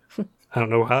 I don't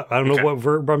know what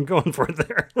verb I'm going for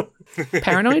there.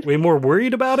 Paranoid? Way more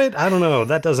worried about it? I don't know.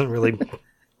 That doesn't really...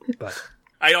 But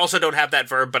I also don't have that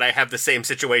verb, but I have the same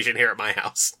situation here at my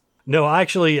house. no,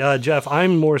 actually, Jeff,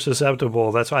 I'm more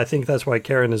susceptible. I think that's why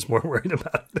Karen is more worried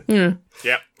about it.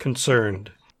 Yep.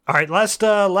 Concerned. All right, last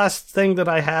thing that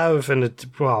I have, and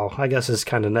I guess it's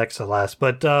kind of next to last,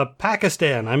 but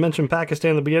Pakistan. I mentioned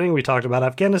Pakistan in the beginning. We talked about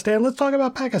Afghanistan. Let's talk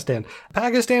about Pakistan.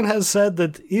 Pakistan has said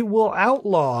that it will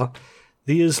outlaw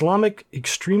the Islamic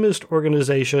extremist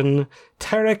organization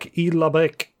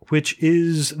Tehrik-e-Labbaik, which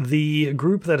is the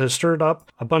group that has stirred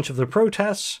up a bunch of the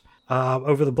protests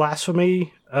over the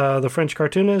blasphemy, the French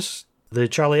cartoonists, the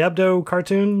Charlie Hebdo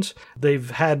cartoons. They've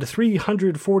had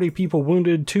 340 people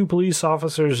wounded, 2 police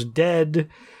officers dead,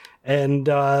 and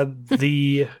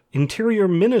the interior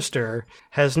minister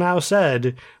has now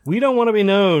said, we don't want to be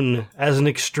known as an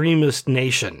extremist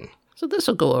nation. So this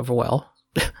will go over well.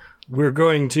 We're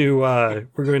going to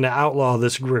outlaw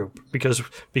this group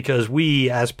because we,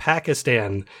 as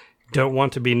Pakistan, don't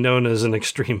want to be known as an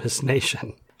extremist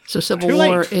nation. So civil Too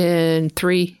war late. in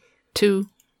 3, 2,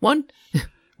 1?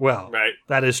 Well, Right.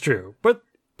 that is true. But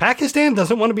Pakistan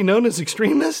doesn't want to be known as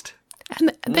extremist?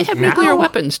 And they have nuclear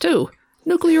weapons, too.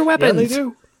 Nuclear Yeah, weapons. they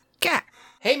do. Yeah.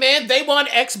 Hey, man, they want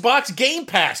Xbox Game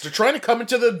Pass. They're trying to come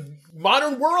into the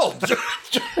modern world.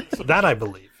 That I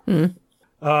believe.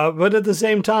 But at the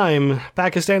same time,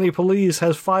 Pakistani police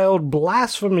has filed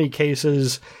blasphemy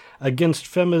cases against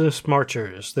feminist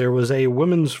marchers. There was a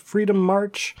women's freedom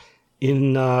march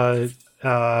in,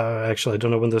 actually, I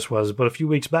don't know when this was, but a few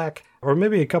weeks back, or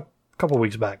maybe a couple couple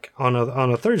weeks back, on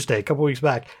a Thursday, a couple weeks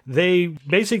back. They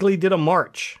basically did a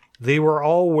march. They were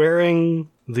all wearing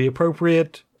the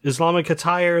appropriate Islamic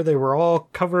attire. They were all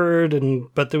covered,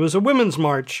 but there was a women's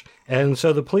march. And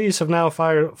so the police have now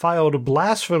filed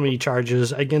blasphemy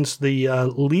charges against the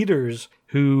leaders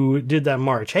who did that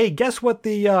march. Hey, guess what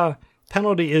the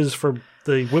penalty is for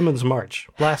the women's march?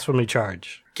 Blasphemy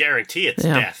charge. Guarantee it's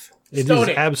death. It is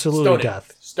absolutely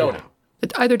death. Stoning.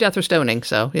 It's either death or stoning.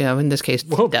 So, in this case,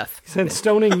 death. Since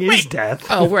stoning is death.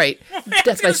 Oh, right.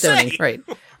 Death by stoning. Right.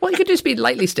 Well, you could just be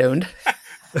lightly stoned.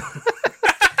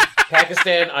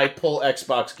 Pakistan, I pull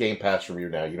Xbox Game Pass from you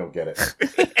now. You don't get it.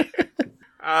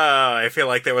 I feel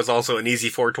like there was also an easy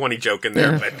 420 joke in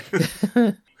there,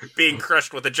 but being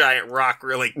crushed with a giant rock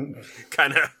really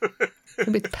kind of...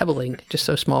 Maybe it's pebbling, just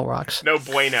so small rocks. No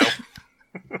bueno.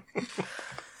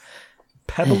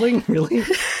 Pebbling? Really?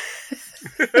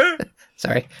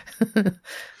 Sorry.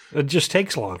 It just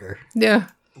takes longer. Yeah.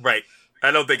 Right. I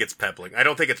don't think it's pebbling. I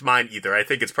don't think it's mine either. I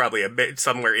think it's probably a bit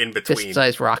somewhere in between.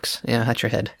 Fist-sized rocks. Yeah, that's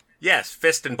your head. Yes,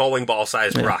 fist and bowling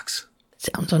ball-sized rocks.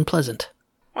 Sounds unpleasant.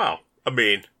 Well, I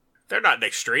mean, they're not an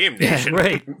extreme nation. Yeah,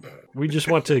 right. We just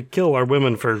want to kill our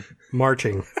women for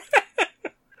marching.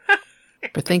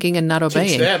 For thinking and not obeying.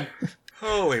 Teach them.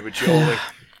 Holy majoli.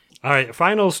 All right,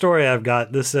 final story I've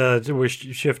got. This we're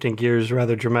shifting gears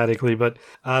rather dramatically, but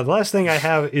the last thing I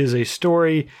have is a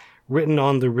story written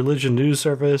on the Religion News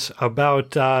Service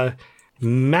about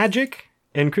magic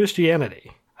and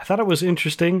Christianity. I thought it was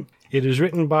interesting. It is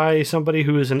written by somebody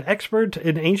who is an expert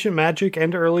in ancient magic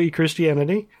and early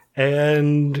Christianity.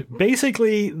 And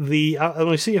basically, let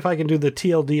me see if I can do the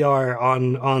TLDR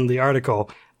on the article.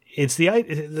 It's the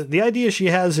idea she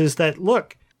has is that,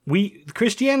 look,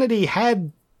 Christianity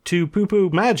had to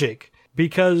poo-poo magic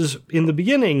because in the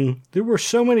beginning, there were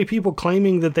so many people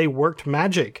claiming that they worked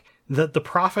magic that the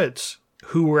prophets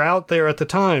who were out there at the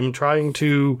time trying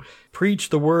to preach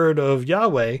the word of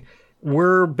Yahweh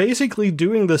were basically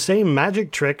doing the same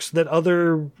magic tricks that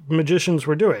other magicians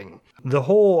were doing. The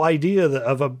whole idea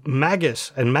of a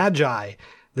magus and magi,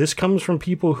 this comes from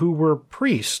people who were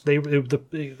priests.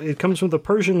 It comes from the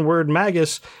Persian word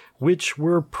magus, which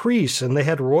were priests, and they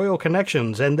had royal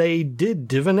connections, and they did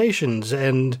divinations,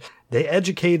 and they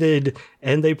educated,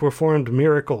 and they performed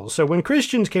miracles. So when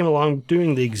Christians came along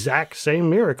doing the exact same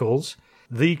miracles,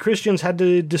 the Christians had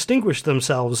to distinguish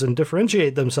themselves and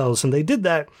differentiate themselves, and they did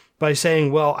that by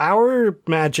saying, well, our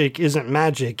magic isn't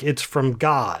magic, it's from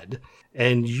God,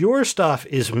 and your stuff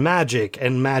is magic,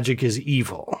 and magic is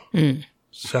evil.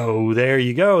 So there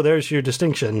you go, there's your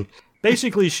distinction.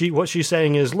 Basically, what she's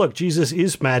saying is, look, Jesus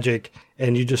is magic,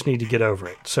 and you just need to get over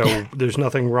it. So there's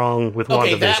nothing wrong with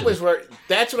WandaVision. Okay,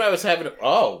 that's what I was having.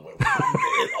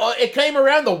 It came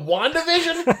around the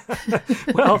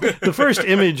WandaVision? Well, the first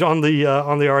image on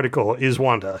the article is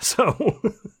Wanda, so...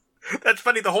 That's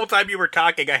funny, the whole time you were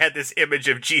talking, I had this image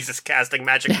of Jesus casting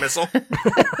magic missile.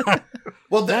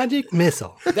 Well, magic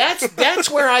missile.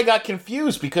 That's where I got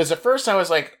confused, because at first I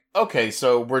was like, okay,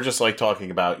 so we're just like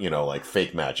talking about, like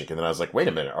fake magic. And then I was like, wait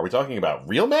a minute, are we talking about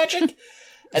real magic?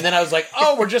 And then I was like,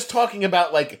 oh, we're just talking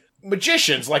about like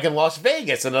magicians like in Las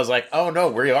Vegas. And I was like, oh no,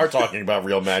 we are talking about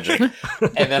real magic.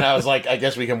 And then I was like, I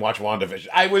guess we can watch WandaVision.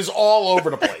 I was all over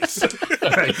the place.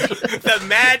 The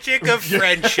magic of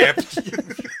friendship.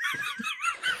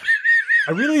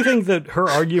 I really think that her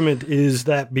argument is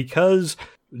that because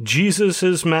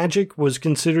Jesus' magic was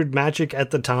considered magic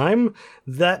at the time,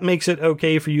 that makes it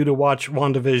okay for you to watch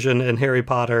WandaVision and Harry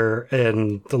Potter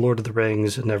and The Lord of the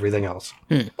Rings and everything else.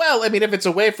 Well, I mean, if it's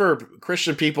a way for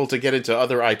Christian people to get into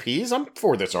other IPs, I'm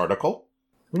for this article.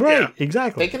 Right,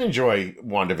 exactly. They can enjoy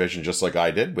WandaVision just like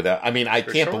I did without... I mean, I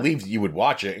can't believe you would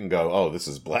watch it and go, oh, this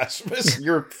is blasphemous.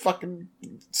 You're fucking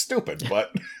stupid,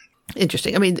 but...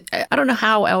 Interesting. I mean, I don't know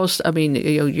how else. I mean,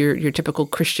 your typical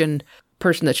Christian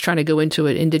person that's trying to go into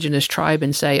an indigenous tribe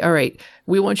and say, all right,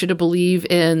 we want you to believe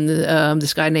in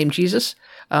this guy named Jesus.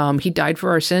 He died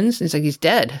for our sins. And he's like, he's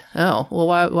dead. Oh, well,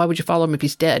 why would you follow him if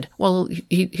he's dead? Well,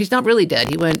 he's not really dead.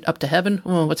 He went up to heaven.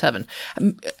 Well, what's heaven?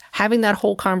 Having that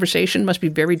whole conversation must be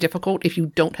very difficult if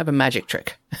you don't have a magic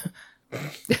trick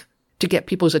to get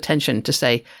people's attention to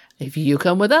say, if you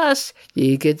come with us,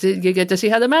 you get to see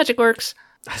how the magic works.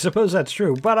 I suppose that's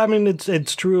true, but I mean,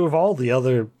 it's true of all the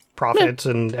other prophets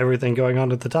and everything going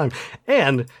on at the time.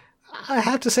 And I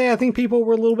have to say, I think people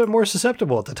were a little bit more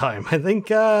susceptible at the time. I think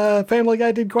Family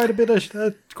Guy did quite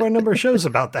a number of shows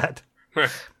about that.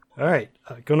 All right,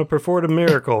 going to perform a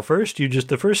miracle. First,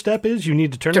 the first step is you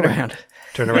need to turn around.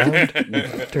 Turn around.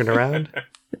 Turn around.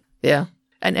 Yeah,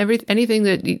 and anything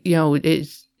that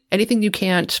is anything you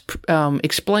can't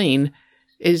explain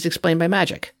is explained by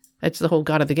magic. That's the whole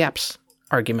God of the Gaps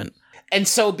argument. And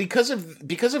so because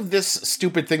of this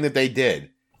stupid thing that they did,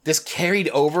 this carried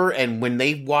over, and when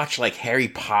they watch like Harry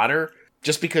Potter,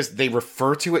 just because they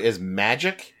refer to it as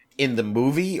magic in the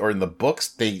movie or in the books,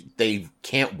 they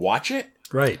can't watch it.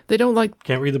 Right. They don't like...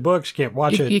 Can't read the books, can't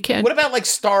watch it. You can't... What about like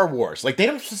Star Wars? Like they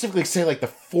don't specifically say like the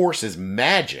Force is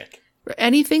magic.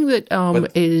 Anything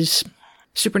that is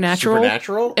supernatural...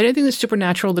 Supernatural? Anything that's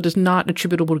supernatural that is not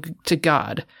attributable to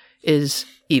God is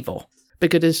evil.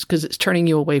 Because it's turning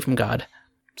you away from God.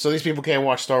 So these people can't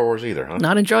watch Star Wars either, huh?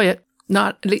 Not enjoy it.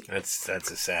 Not... That's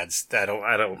a sad...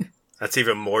 I don't... That's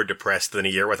even more depressed than A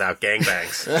Year Without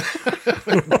Gangbangs.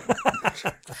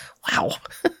 Wow.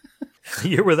 A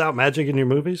year without magic in your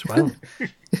movies? Wow.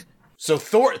 So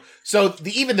Thor... So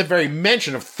even the very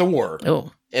mention of Thor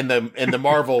in the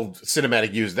Marvel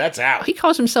cinematic use, that's out. He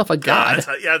calls himself a god.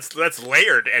 That's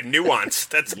layered and nuanced.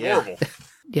 That's horrible.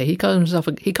 Yeah, he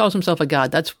calls himself a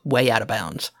god. That's way out of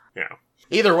bounds. Yeah.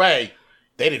 Either way,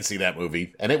 they didn't see that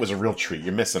movie, and it was a real treat.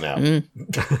 You're missing out.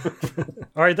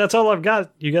 All right, that's all I've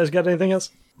got. You guys got anything else?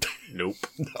 Nope.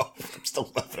 No, I'm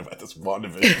still laughing about this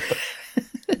WandaVision.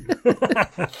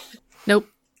 Nope.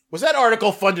 Was that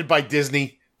article funded by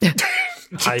Disney?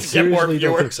 I seriously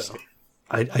don't think so.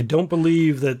 I don't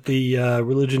believe that the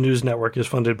Religion News Network is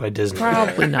funded by Disney.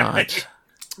 Probably not.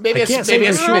 Maybe I can't say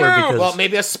for sure because...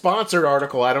 maybe a sponsored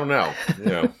article. I don't know.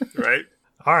 Right?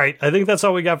 All right, I think that's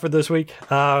all we got for this week.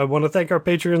 I want to thank our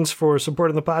patrons for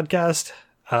supporting the podcast.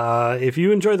 If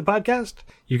you enjoy the podcast,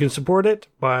 you can support it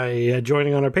by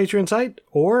joining on our Patreon site,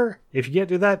 or if you can't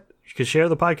do that, you can share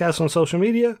the podcast on social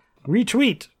media,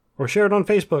 retweet, or share it on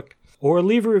Facebook, or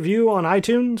leave a review on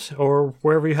iTunes or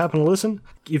wherever you happen to listen.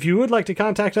 If you would like to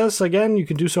contact us, again, you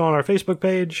can do so on our Facebook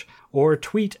page or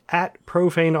tweet at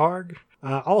profanearg.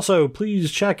 Also,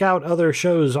 please check out other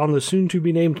shows on the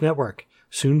soon-to-be-named network.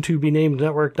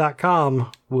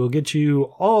 soon-to-be-named-network.com will get you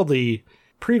all the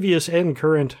previous and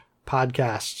current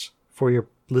podcasts for your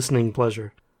listening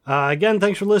pleasure. Again,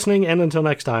 thanks for listening, and until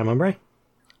next time, I'm Ray.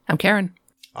 I'm Karen.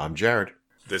 I'm Jared.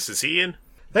 This is Ian.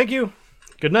 Thank you.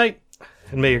 Good night,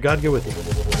 and may your God go with you.